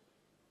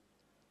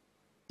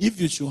 if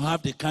you should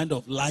have the kind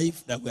of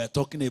life that we are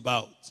talking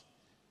about,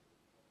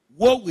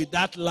 what will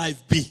that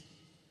life be?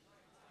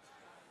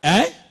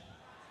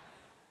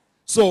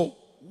 So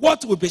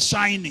what will be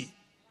shining?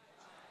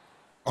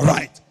 All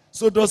right.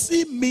 So does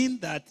it mean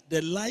that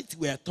the light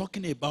we are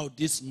talking about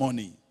this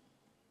morning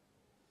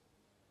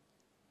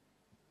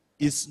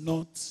is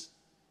not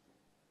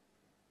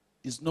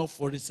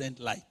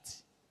fluorescent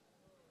light?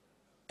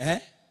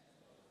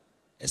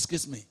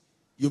 Excuse me.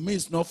 You mean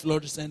it's not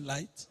fluorescent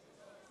light?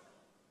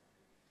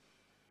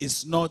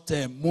 It's not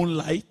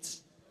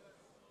moonlight?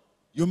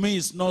 You mean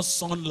it's not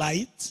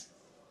sunlight?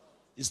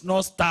 It's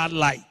not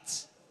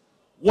starlight?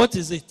 What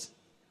is it?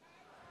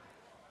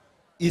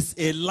 It's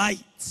a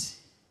light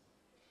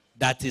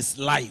that is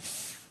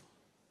life.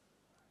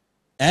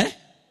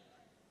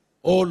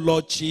 Oh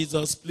Lord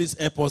Jesus, please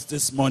help us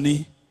this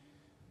morning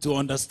to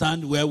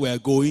understand where we are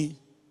going.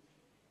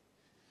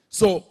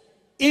 So,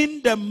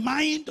 in the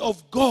mind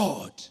of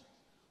God,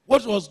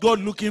 what was God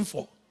looking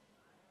for?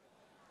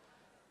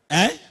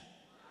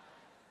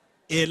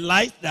 A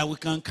light that we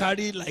can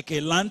carry like a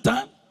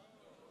lantern?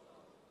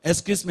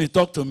 Excuse me,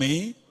 talk to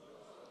me.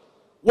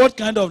 What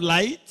kind of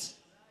light?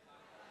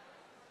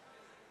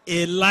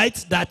 A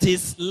light that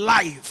is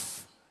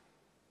life.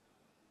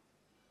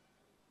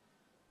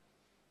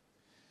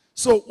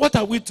 So what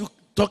are we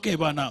talking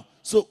about now?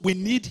 So we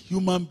need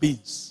human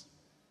beings.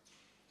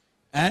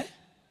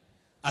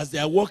 As they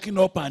are walking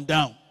up and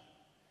down,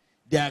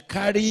 they are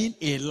carrying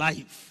a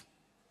life.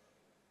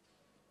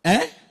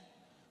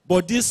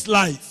 But this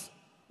life,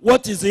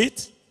 what is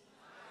it?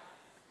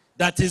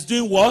 That is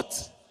doing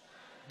what?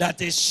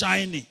 That is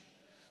shining.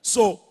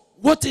 So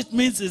what it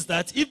means is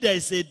that if there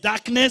is a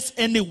darkness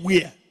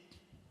anywhere,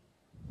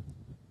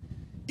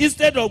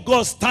 instead of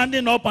God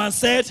standing up and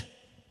said,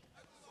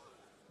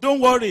 don't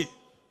worry.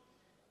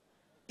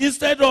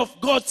 Instead of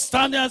God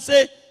standing and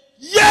say,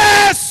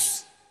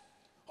 yes!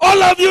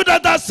 All of you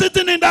that are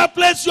sitting in that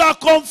place, you are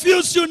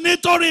confused, you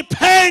need to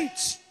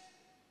repent.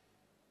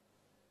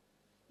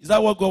 Is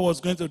that what God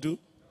was going to do?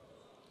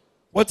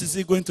 What is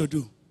he going to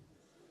do?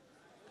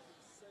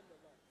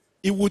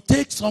 It would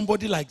take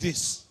somebody like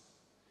this,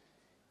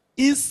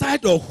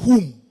 inside of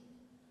whom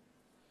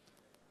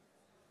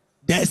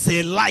there's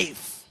a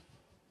life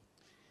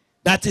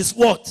that is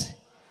what?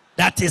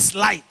 That is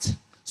light.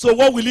 So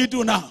what will he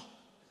do now?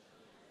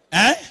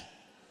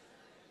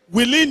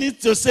 Will he need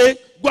to say,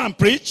 go and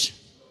preach?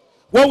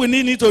 What will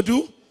he need to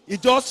do? He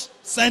just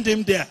send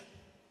him there.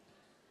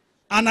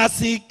 And as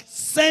he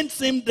sends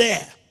him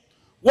there,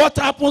 what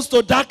happens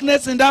to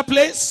darkness in that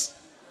place?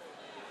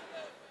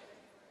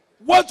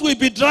 What will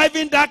be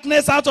driving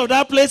darkness out of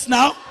that place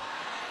now?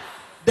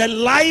 The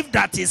life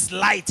that is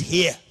light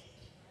here.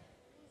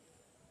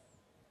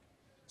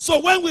 So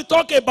when we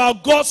talk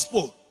about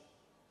gospel,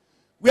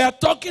 we are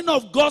talking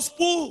of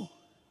gospel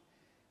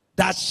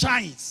that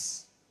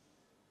shines.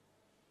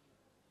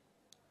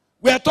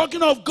 We are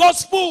talking of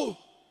gospel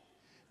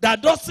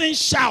that doesn't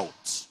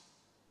shout.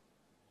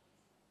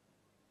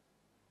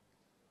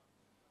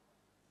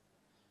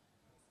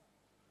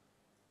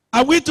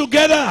 Are we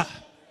together?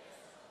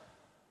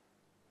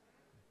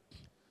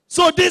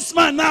 So this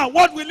man now,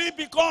 what will he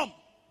become?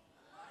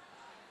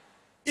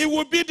 It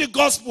will be the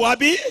gospel,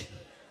 Abi.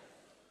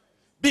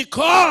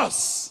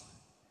 Because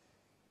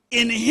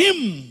in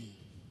him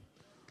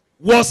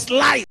was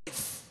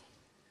life.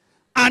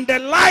 And the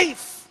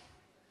life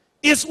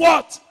is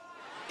what?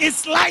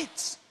 It's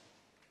light.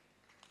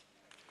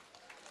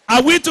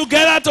 Are we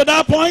together to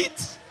that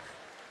point?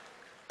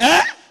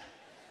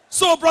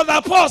 So Brother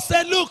Paul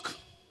said, look,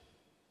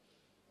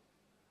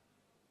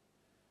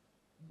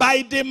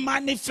 by the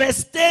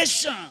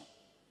manifestation,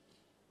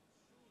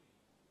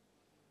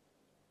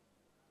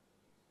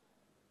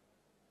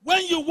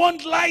 when you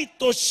want light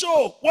to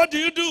show, what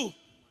do?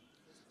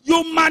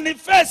 You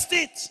manifest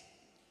it.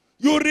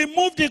 You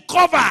remove the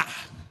cover.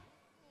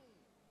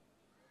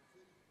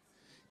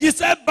 He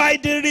said, by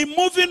the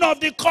removing of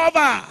the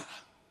cover,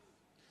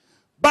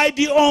 by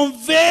the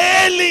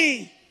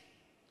unveiling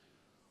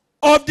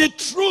of the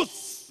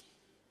truth,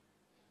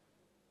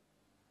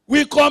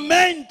 we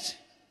commend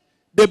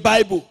the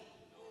Bible.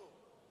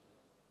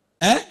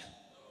 Eh?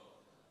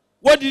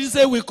 What did you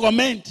say we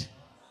commend?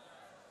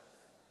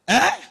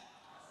 Eh?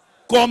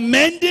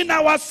 Commending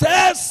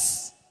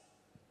ourselves.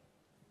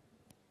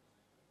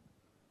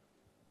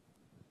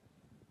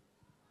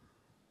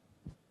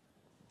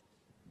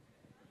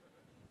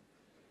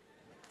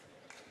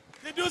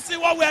 Did you see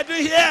what we are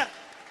doing here?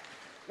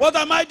 What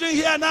am I doing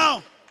here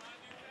now?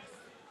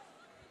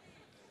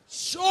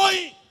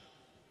 Showing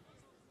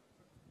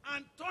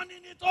and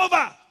turning it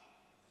over.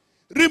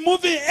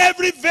 Removing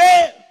every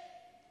veil.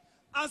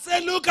 And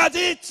say, look at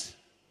it.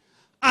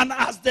 And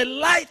as the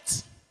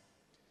light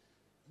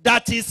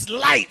that is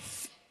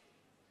life.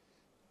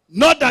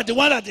 Not that the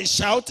one that is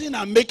shouting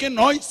and making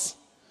noise.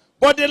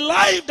 But the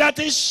life that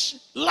is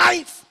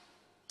life.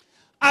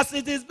 As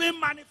it is being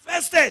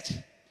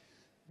manifested.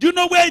 Do you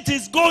know where it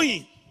is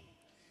going?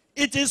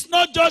 It is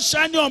not just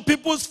shining on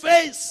people's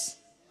face.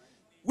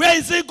 Where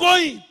is it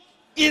going?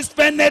 It's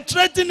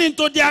penetrating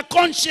into their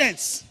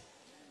conscience.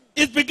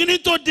 It's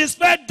beginning to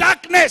dispel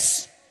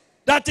darkness.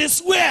 That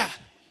is where.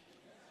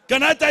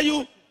 Can I tell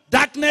you,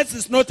 darkness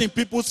is not in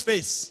people's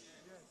face.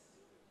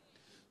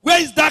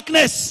 Where is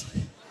darkness?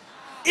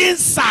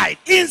 Inside.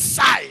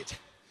 Inside.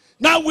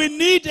 Now we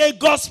need a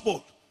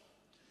gospel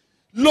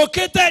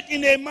located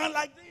in a man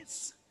like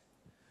this.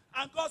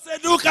 And God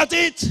said, look at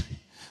it.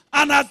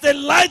 And as the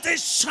light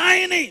is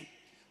shining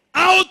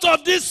out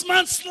of this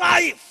man's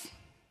life,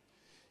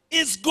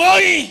 it's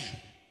going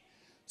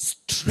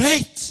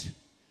straight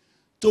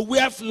to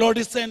where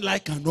fluorescent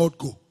light cannot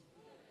go.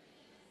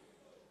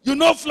 You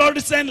know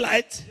fluorescent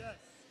light? Yes.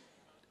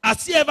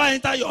 Has he ever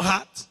entered your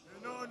heart?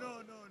 No.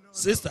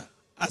 Sister,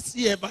 has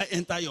he ever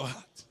entered your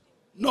heart?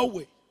 No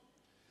way.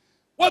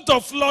 What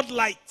of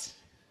floodlight?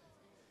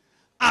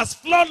 Has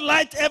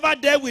floodlight ever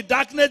dealt with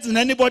darkness in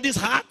anybody's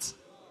heart?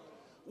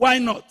 Why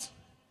not?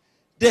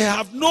 They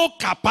have no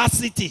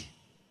capacity.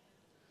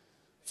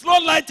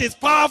 Floodlight is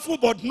powerful,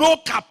 but no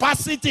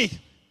capacity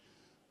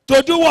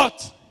to do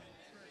what?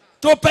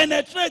 To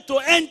penetrate, to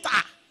enter,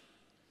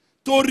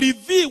 to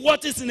reveal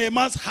what is in a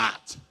man's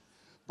heart.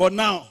 But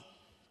now,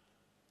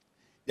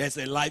 there's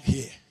a life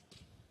here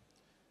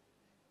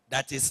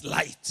that is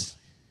light,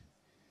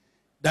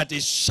 that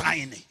is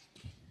shining.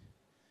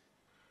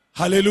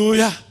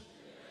 Hallelujah.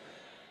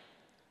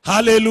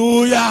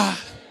 Hallelujah.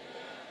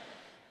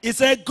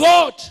 It's a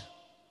God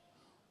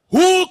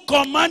who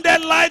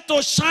commanded light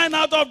to shine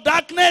out of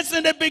darkness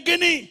in the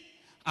beginning,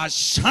 has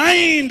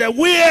shined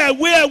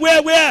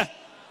where?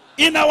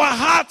 In our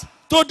heart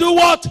to do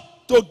what?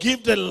 To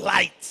give the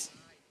light.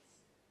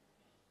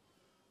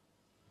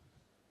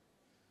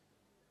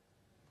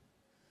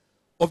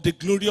 Of the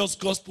glorious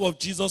gospel of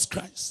Jesus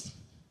Christ.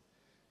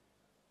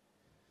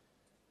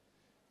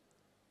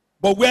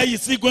 But where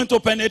is he going to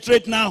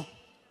penetrate now?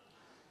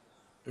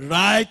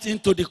 Right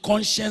into the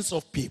conscience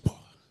of people.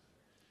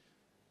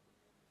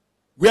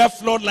 Where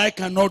floodlight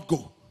cannot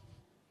go.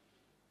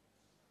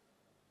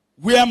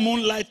 Where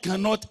moonlight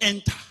cannot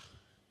enter.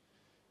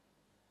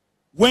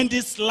 When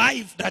this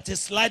life that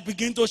is light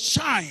begins to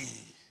shine,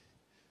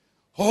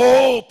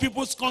 oh,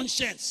 people's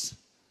conscience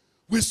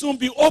will soon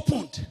be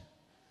opened.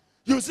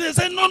 You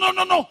say, no,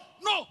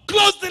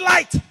 close the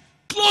light.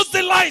 Close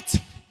the light.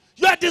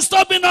 You are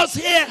disturbing us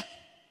here.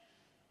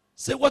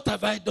 Say, what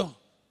have I done?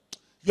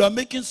 You are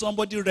making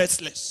somebody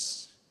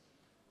restless.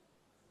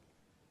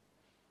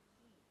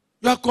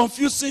 You are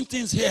confusing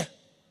things here.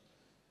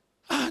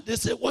 They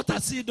say, what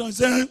has he done?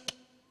 Say,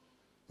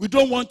 we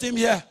don't want him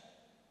here.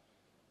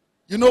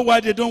 You know why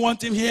they don't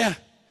want him here?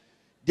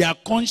 Their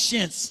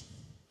conscience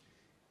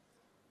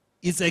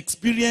is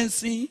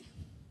experiencing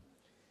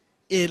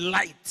a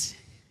light.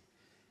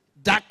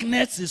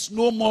 Darkness is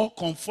no more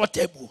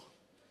comfortable.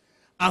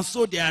 And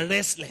so they are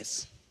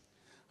restless.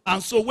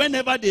 And so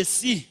whenever they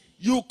see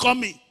you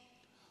coming,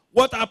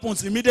 what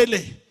happens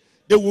immediately?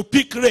 They will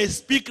pick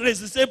race. They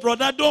say,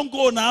 brother, don't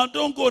go now,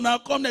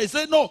 come there. He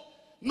say, no.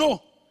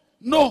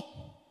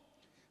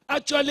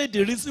 Actually,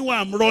 the reason why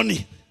I'm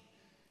running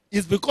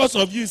is because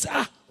of you. Say,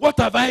 what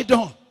have I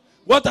done?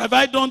 What have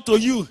I done to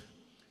you?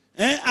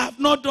 I have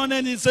not done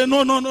anything. Say,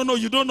 no,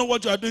 you don't know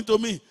what you are doing to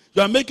me.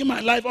 You are making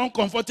my life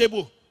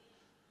uncomfortable.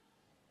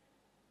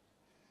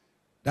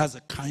 That's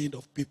the kind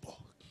of people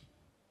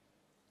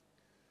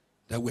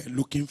that we're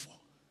looking for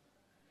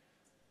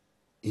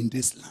in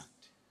this land.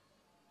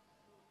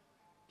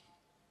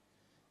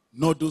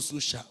 Not those who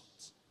shout.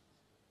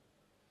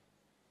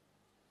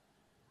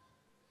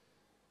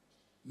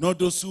 Not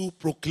those who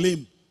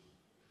proclaim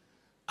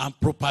and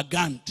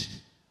propaganda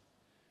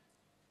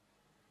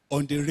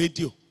on the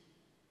radio,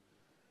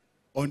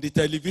 on the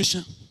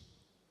television.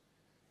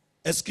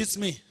 Excuse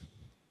me,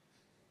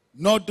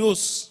 not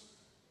those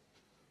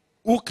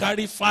who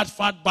carry fat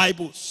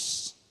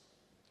Bibles,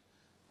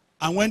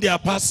 and when they are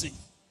passing,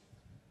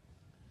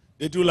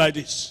 they do like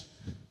this.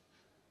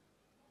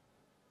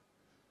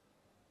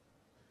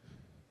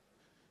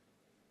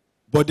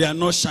 But they are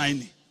not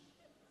shining.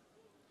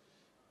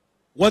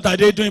 What are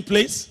they doing,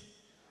 please?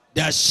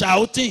 They are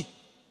shouting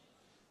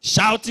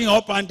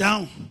up and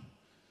down,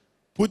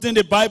 putting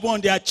the Bible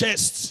on their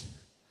chest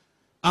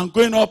and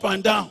going up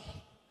and down.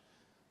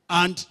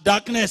 And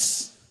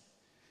darkness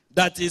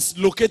that is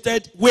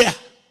located where?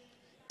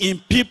 In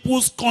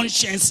people's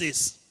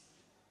consciences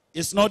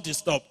is not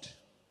disturbed.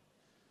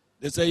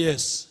 They say,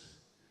 yes,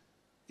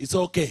 it's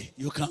okay.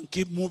 You can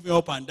keep moving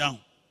up and down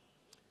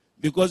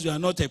because you are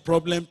not a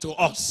problem to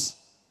us.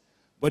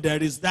 But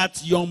there is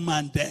that young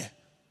man there.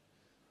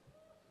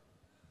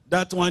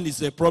 That one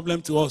is a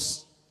problem to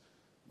us.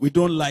 We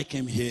don't like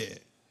him here.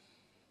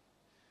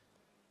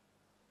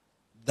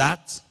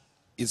 That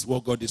is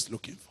what God is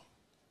looking for.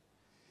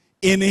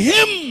 In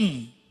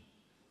him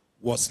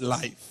was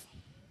life.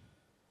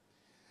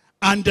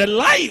 And the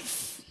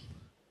life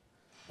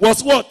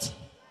was what?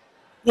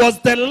 Was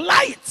the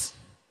light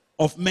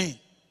of men.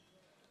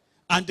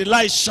 And the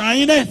light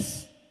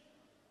shineth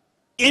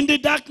in the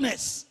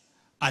darkness.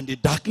 And the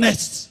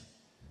darkness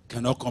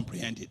cannot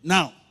comprehend it.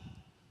 Now,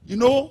 you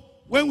know,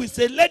 when we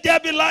say, let there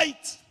be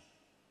light,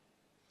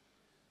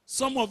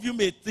 some of you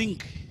may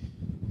think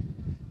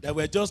that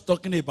we're just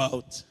talking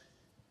about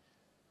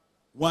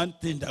one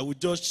thing that will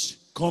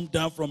just come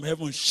down from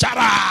heaven.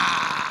 Shara!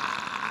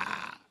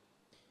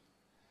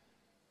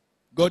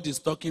 God is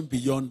talking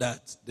beyond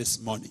that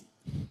this morning.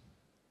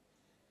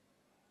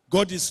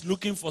 God is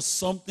looking for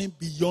something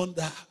beyond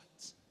that.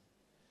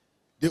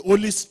 The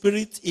Holy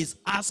Spirit is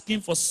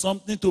asking for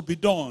something to be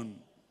done.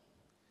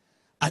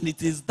 And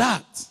it is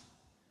that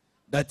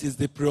is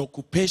the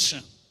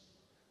preoccupation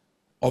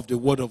of the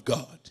Word of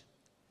God.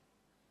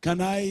 Can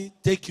I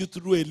take you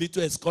through a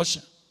little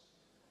excursion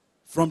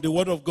from the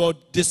Word of God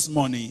this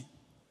morning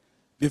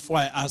before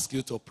I ask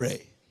you to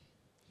pray?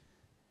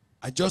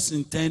 I just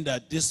intend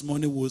that this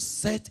morning will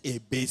set a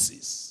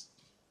basis.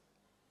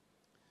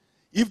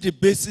 If the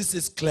basis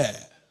is clear,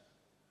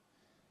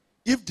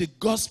 if the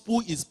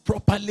gospel is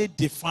properly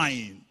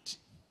defined,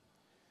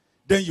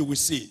 then you will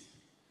see.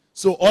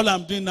 So all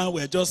I'm doing now,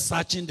 we're just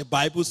searching the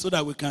Bible so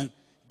that we can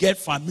get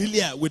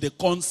familiar with the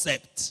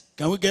concept.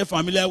 Can we get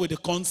familiar with the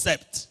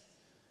concept?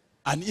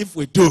 And if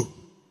we do,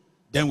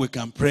 then we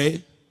can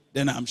pray.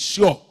 Then I'm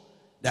sure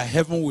that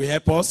heaven will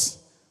help us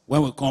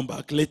when we come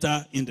back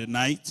later in the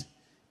night,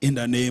 in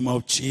the name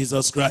of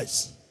Jesus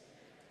Christ.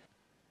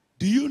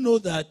 Do you know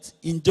that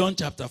in John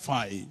chapter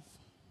 5,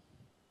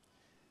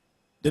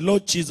 the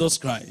Lord Jesus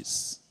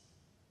Christ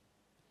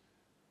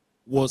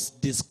was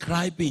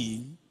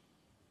describing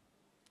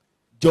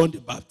John the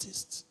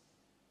Baptist?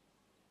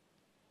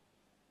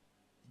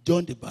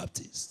 John the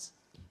Baptist.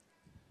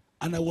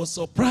 And I was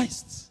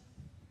surprised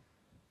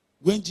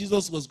when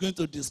Jesus was going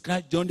to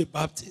describe John the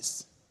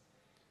Baptist.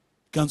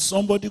 Can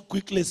somebody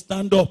quickly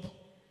stand up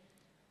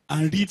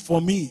and read for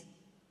me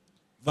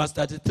verse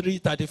 33,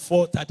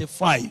 34,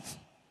 35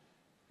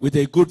 with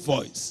a good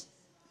voice?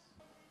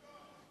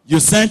 You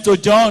sent to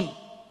John.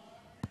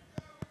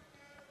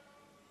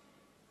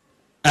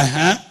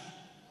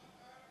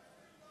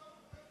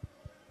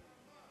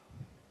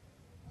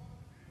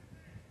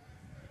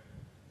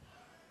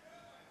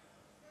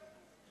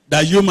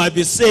 That you might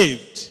be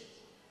saved.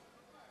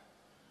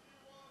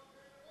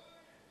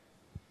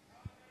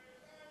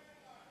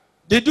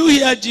 Did you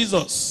hear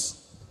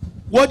Jesus?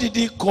 What did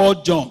he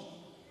call John?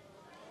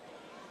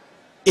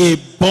 A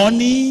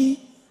burning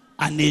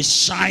and a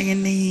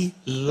shiny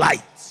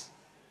light.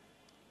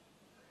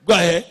 Go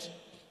ahead.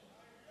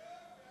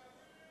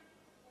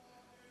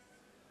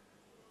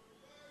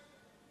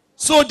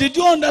 So did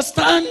you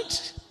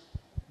understand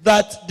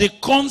that the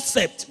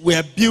concept we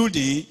are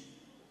building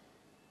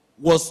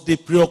was the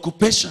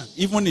preoccupation,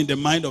 even in the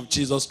mind of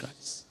Jesus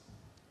Christ?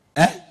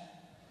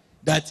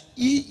 That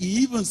he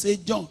even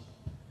said John.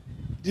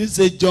 He didn't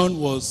say John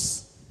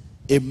was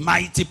a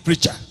mighty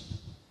preacher.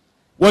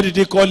 What did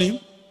he call him?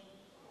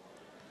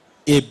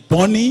 A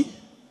burning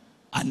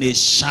and a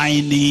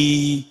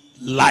shiny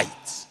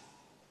light.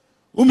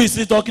 Whom is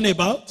he talking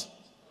about?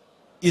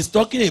 He's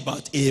talking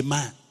about a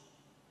man.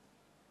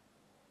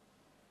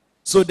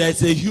 So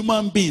there's a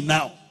human being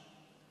now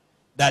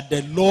that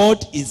the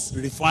Lord is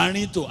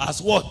referring to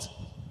as what?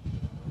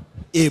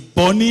 A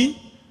burning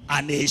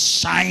and a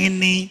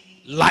shining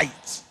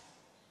light.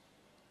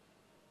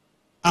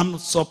 I'm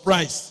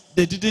surprised.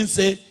 They didn't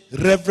say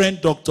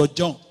Reverend Dr.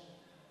 John.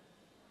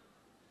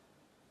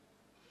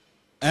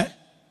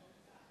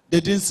 They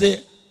didn't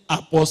say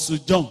Apostle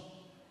John.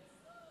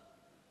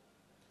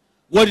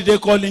 What did they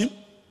call him?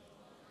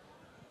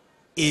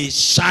 A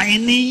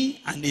shining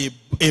and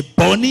a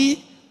burning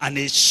and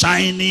a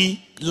shining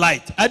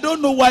light. I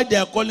don't know why they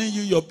are calling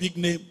you your big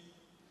name.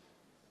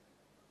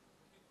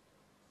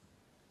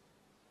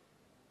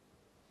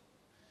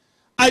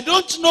 I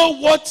don't know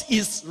what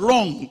is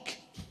wrong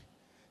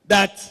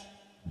that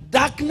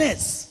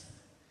darkness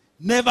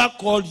never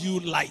called you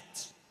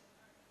light.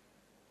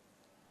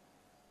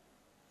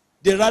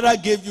 They rather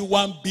gave you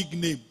one big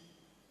name.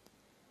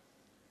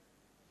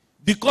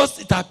 Because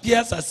it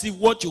appears as if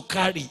what you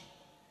carry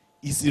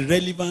is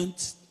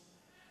irrelevant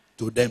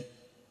to them.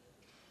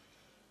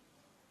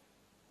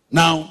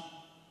 Now,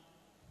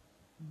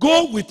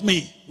 go with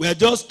me. We are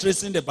just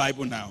tracing the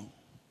Bible now.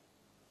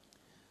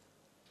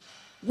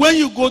 When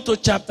you go to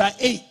chapter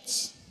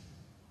 8,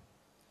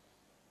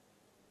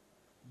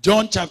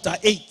 John chapter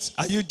 8.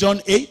 Are you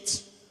John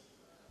 8?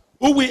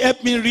 Who will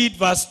help me read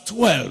verse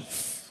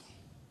 12?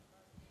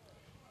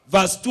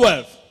 Verse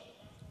 12.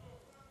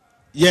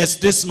 Yes,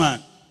 this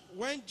man.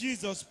 When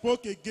Jesus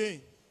spoke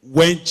again.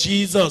 When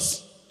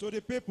Jesus to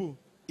the people.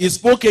 He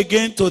spoke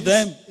again to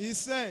them. He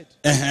said,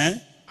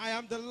 I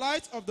am the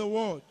light of the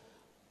world.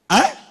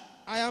 Huh?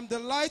 I am the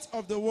light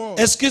of the world.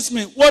 Excuse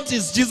me. What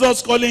is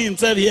Jesus calling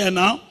himself here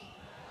now?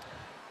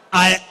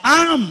 I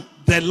am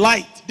the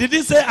light. Did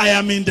he say I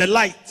am in the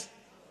light?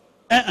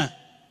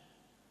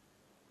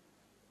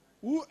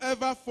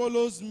 Whoever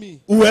follows me.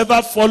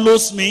 Whoever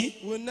follows me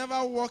will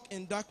never walk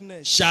in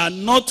darkness. Shall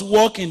not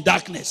walk in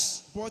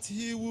darkness. But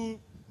he will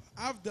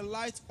have the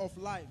light of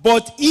life.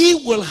 But he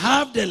will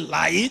have the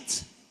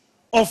light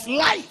of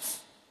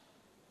life.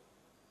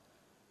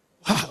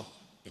 Wow.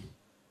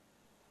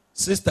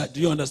 Sister, do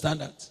you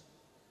understand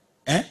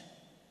that?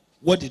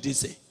 What did he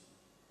say?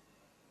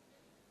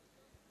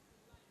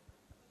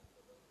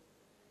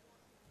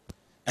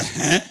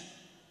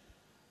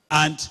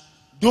 And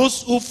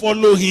those who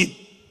follow him,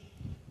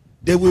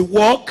 they will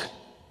walk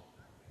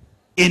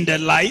in the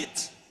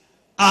light,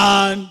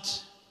 and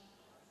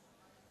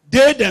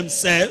they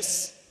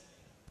themselves,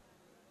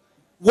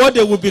 what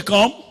they will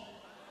become,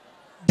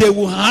 they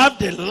will have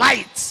the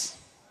light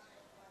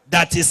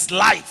that is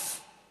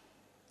life.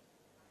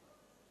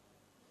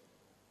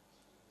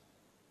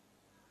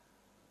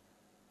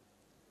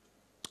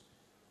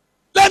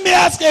 Let me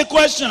ask a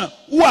question.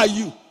 Who are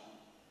you?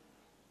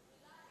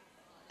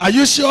 Are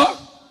you sure?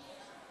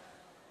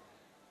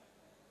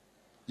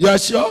 You are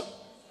sure?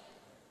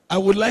 I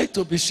would like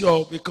to be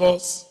sure,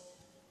 because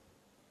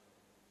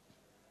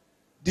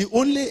the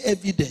only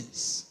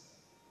evidence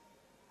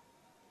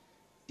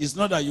is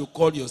not that you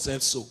call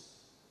yourself so.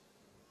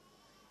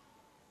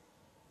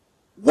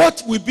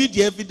 What will be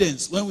the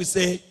evidence when we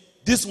say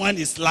this one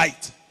is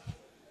light?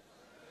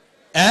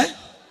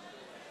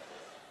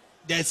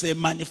 There's a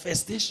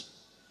manifestation.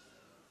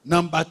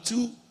 Number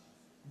two,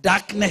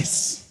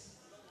 darkness.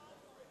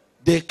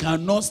 They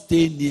cannot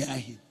stay near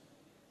him.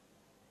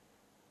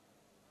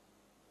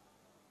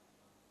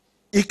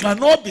 It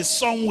cannot be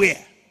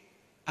somewhere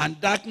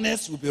and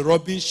darkness will be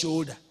rubbing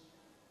shoulder.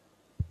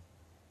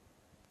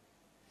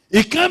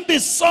 It can be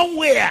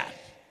somewhere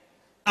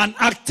and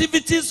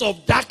activities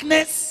of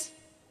darkness,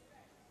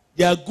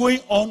 they are going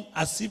on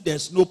as if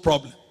there's no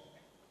problem.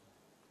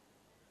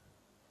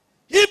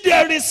 If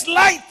there is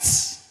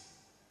light,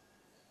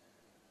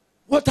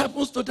 what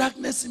happens to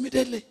darkness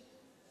immediately?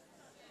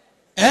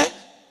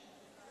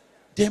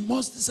 They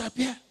must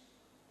disappear.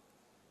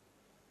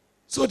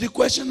 So the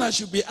question I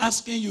should be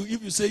asking you,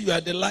 if you say you are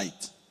the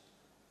light,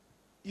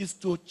 is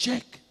to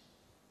check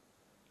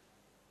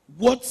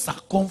what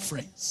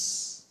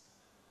circumference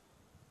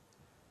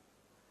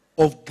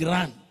of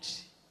ground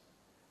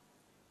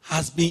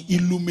has been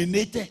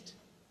illuminated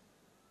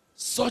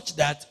such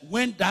that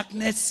when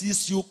darkness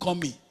sees you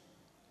coming,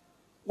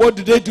 what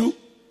do?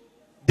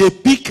 They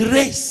pick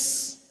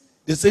race.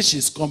 They say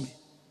she's coming.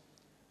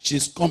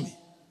 She's coming.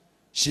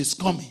 She's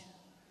coming.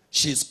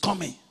 She's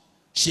coming.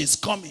 She's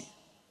coming.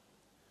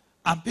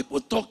 And people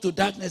talk to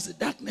darkness. Say,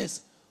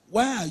 darkness,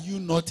 why are you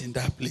not in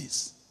that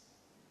place?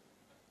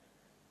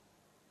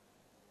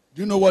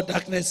 Do you know what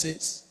darkness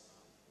says?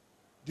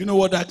 Do you know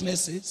what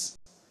darkness says?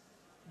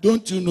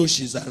 Don't you know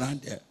she's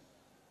around there?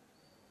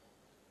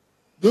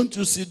 Don't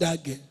you see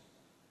that girl?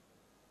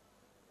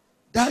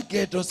 That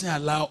girl doesn't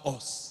allow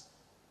us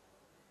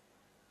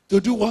to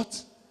do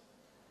what?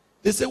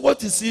 They say,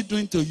 what is he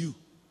doing to you?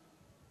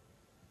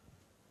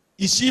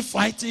 Is she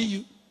fighting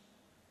you?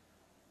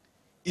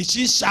 Is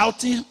she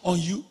shouting on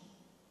you?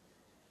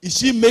 Is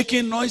she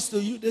making noise to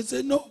you? They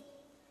say, no.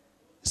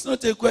 It's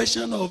not a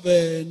question of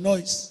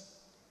noise.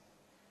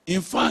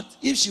 In fact,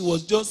 if she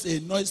was just a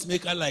noise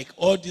maker like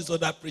all these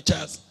other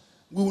preachers,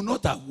 we would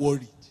not have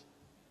worried.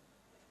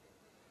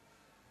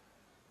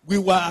 We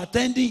were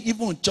attending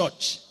even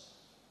church.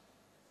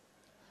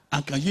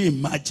 And can you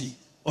imagine,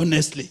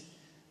 honestly,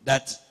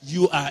 that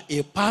you are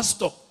a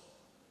pastor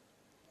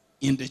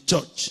in the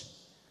church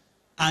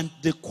and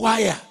the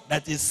choir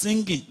that is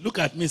singing, look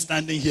at me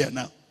standing here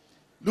now.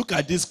 Look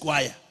at this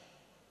choir.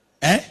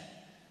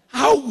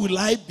 How will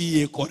I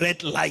be a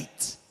correct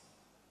light,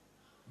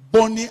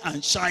 burning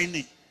and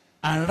shining,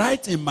 and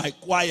right in my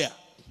choir,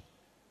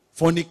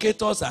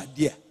 fornicators are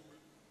there.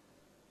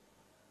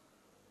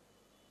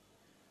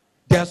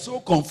 They are so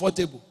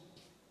comfortable.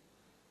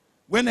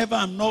 Whenever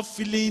I'm not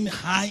feeling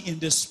high in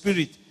the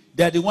spirit,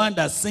 they're the one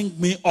that sing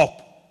me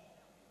up.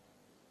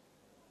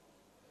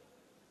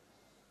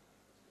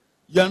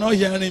 You are not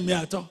hearing me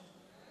at all.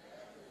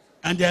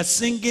 And they are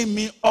singing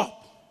me up.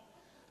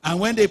 And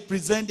when they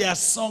present their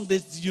song,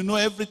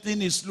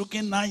 everything is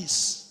looking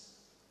nice.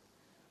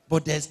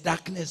 But there's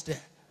darkness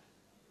there.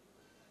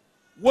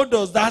 What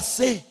does that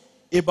say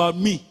about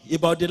me,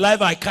 about the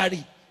life I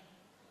carry?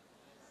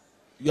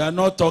 You are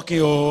not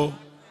talking, oh.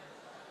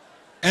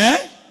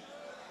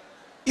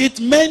 It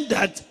meant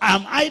that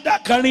I'm either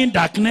carrying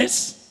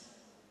darkness,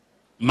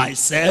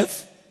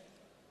 myself,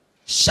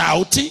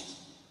 shouting,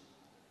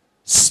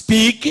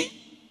 speaking,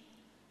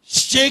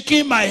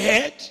 shaking my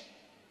head,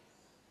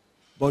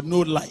 but no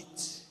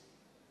light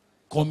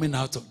coming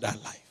out of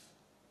that life.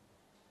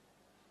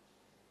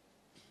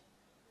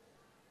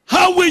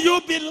 How will you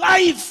be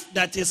life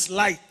that is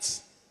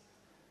light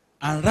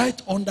and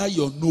right under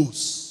your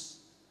nose?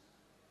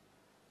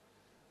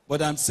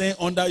 But I'm saying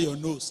under your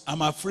nose.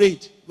 I'm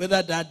afraid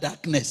whether that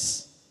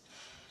darkness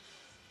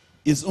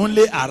is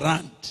only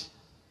around,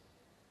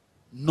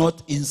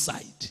 not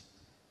inside.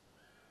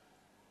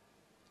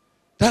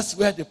 That's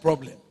where the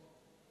problem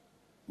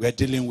we're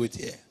dealing with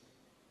here.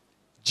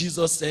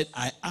 Jesus said,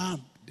 I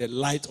am the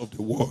light of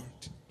the world.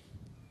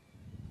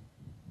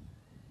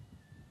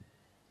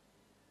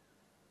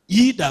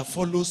 He that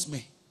follows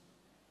me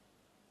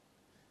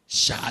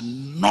shall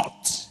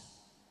not.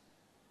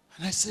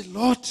 And I said,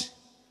 Lord,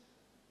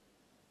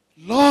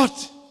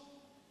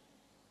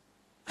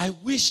 I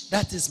wish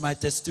that is my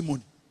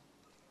testimony,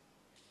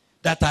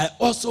 that I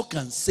also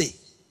can say.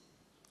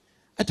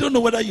 I don't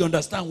know whether you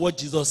understand what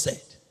Jesus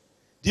said.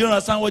 Do you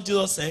understand what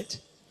Jesus said?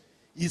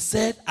 He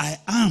said, I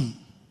am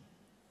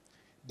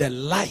the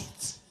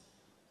light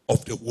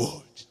of the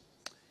world.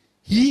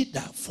 He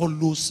that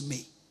follows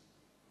me.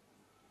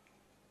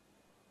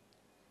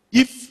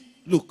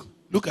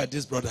 Look at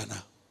this brother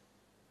now.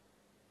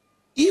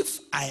 If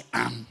I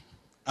am,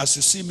 as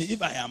you see me,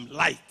 if I am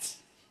light,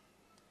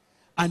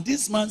 and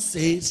this man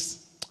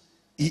says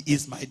he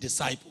is my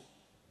disciple,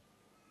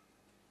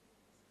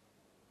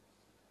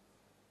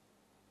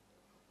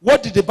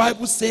 what did the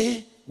Bible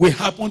say will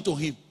happen to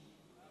him?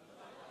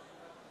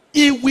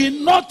 He will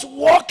not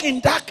walk in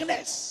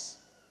darkness.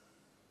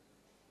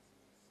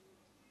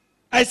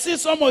 I see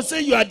someone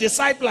say you are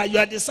discipler, you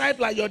are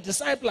discipler, you are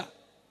discipler.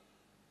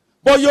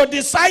 But your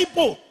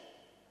disciple,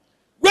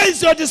 where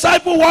is your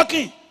disciple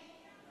walking?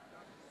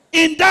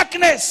 In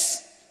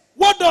darkness.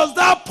 What does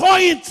that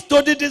point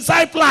to the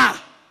discipler?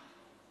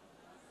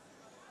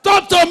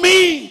 Talk to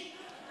me.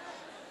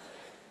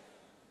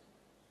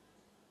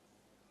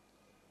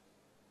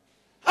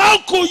 How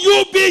could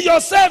you be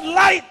yourself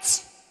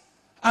light?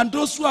 And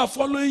those who are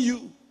following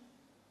you,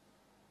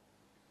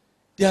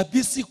 they are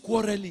busy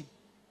quarreling.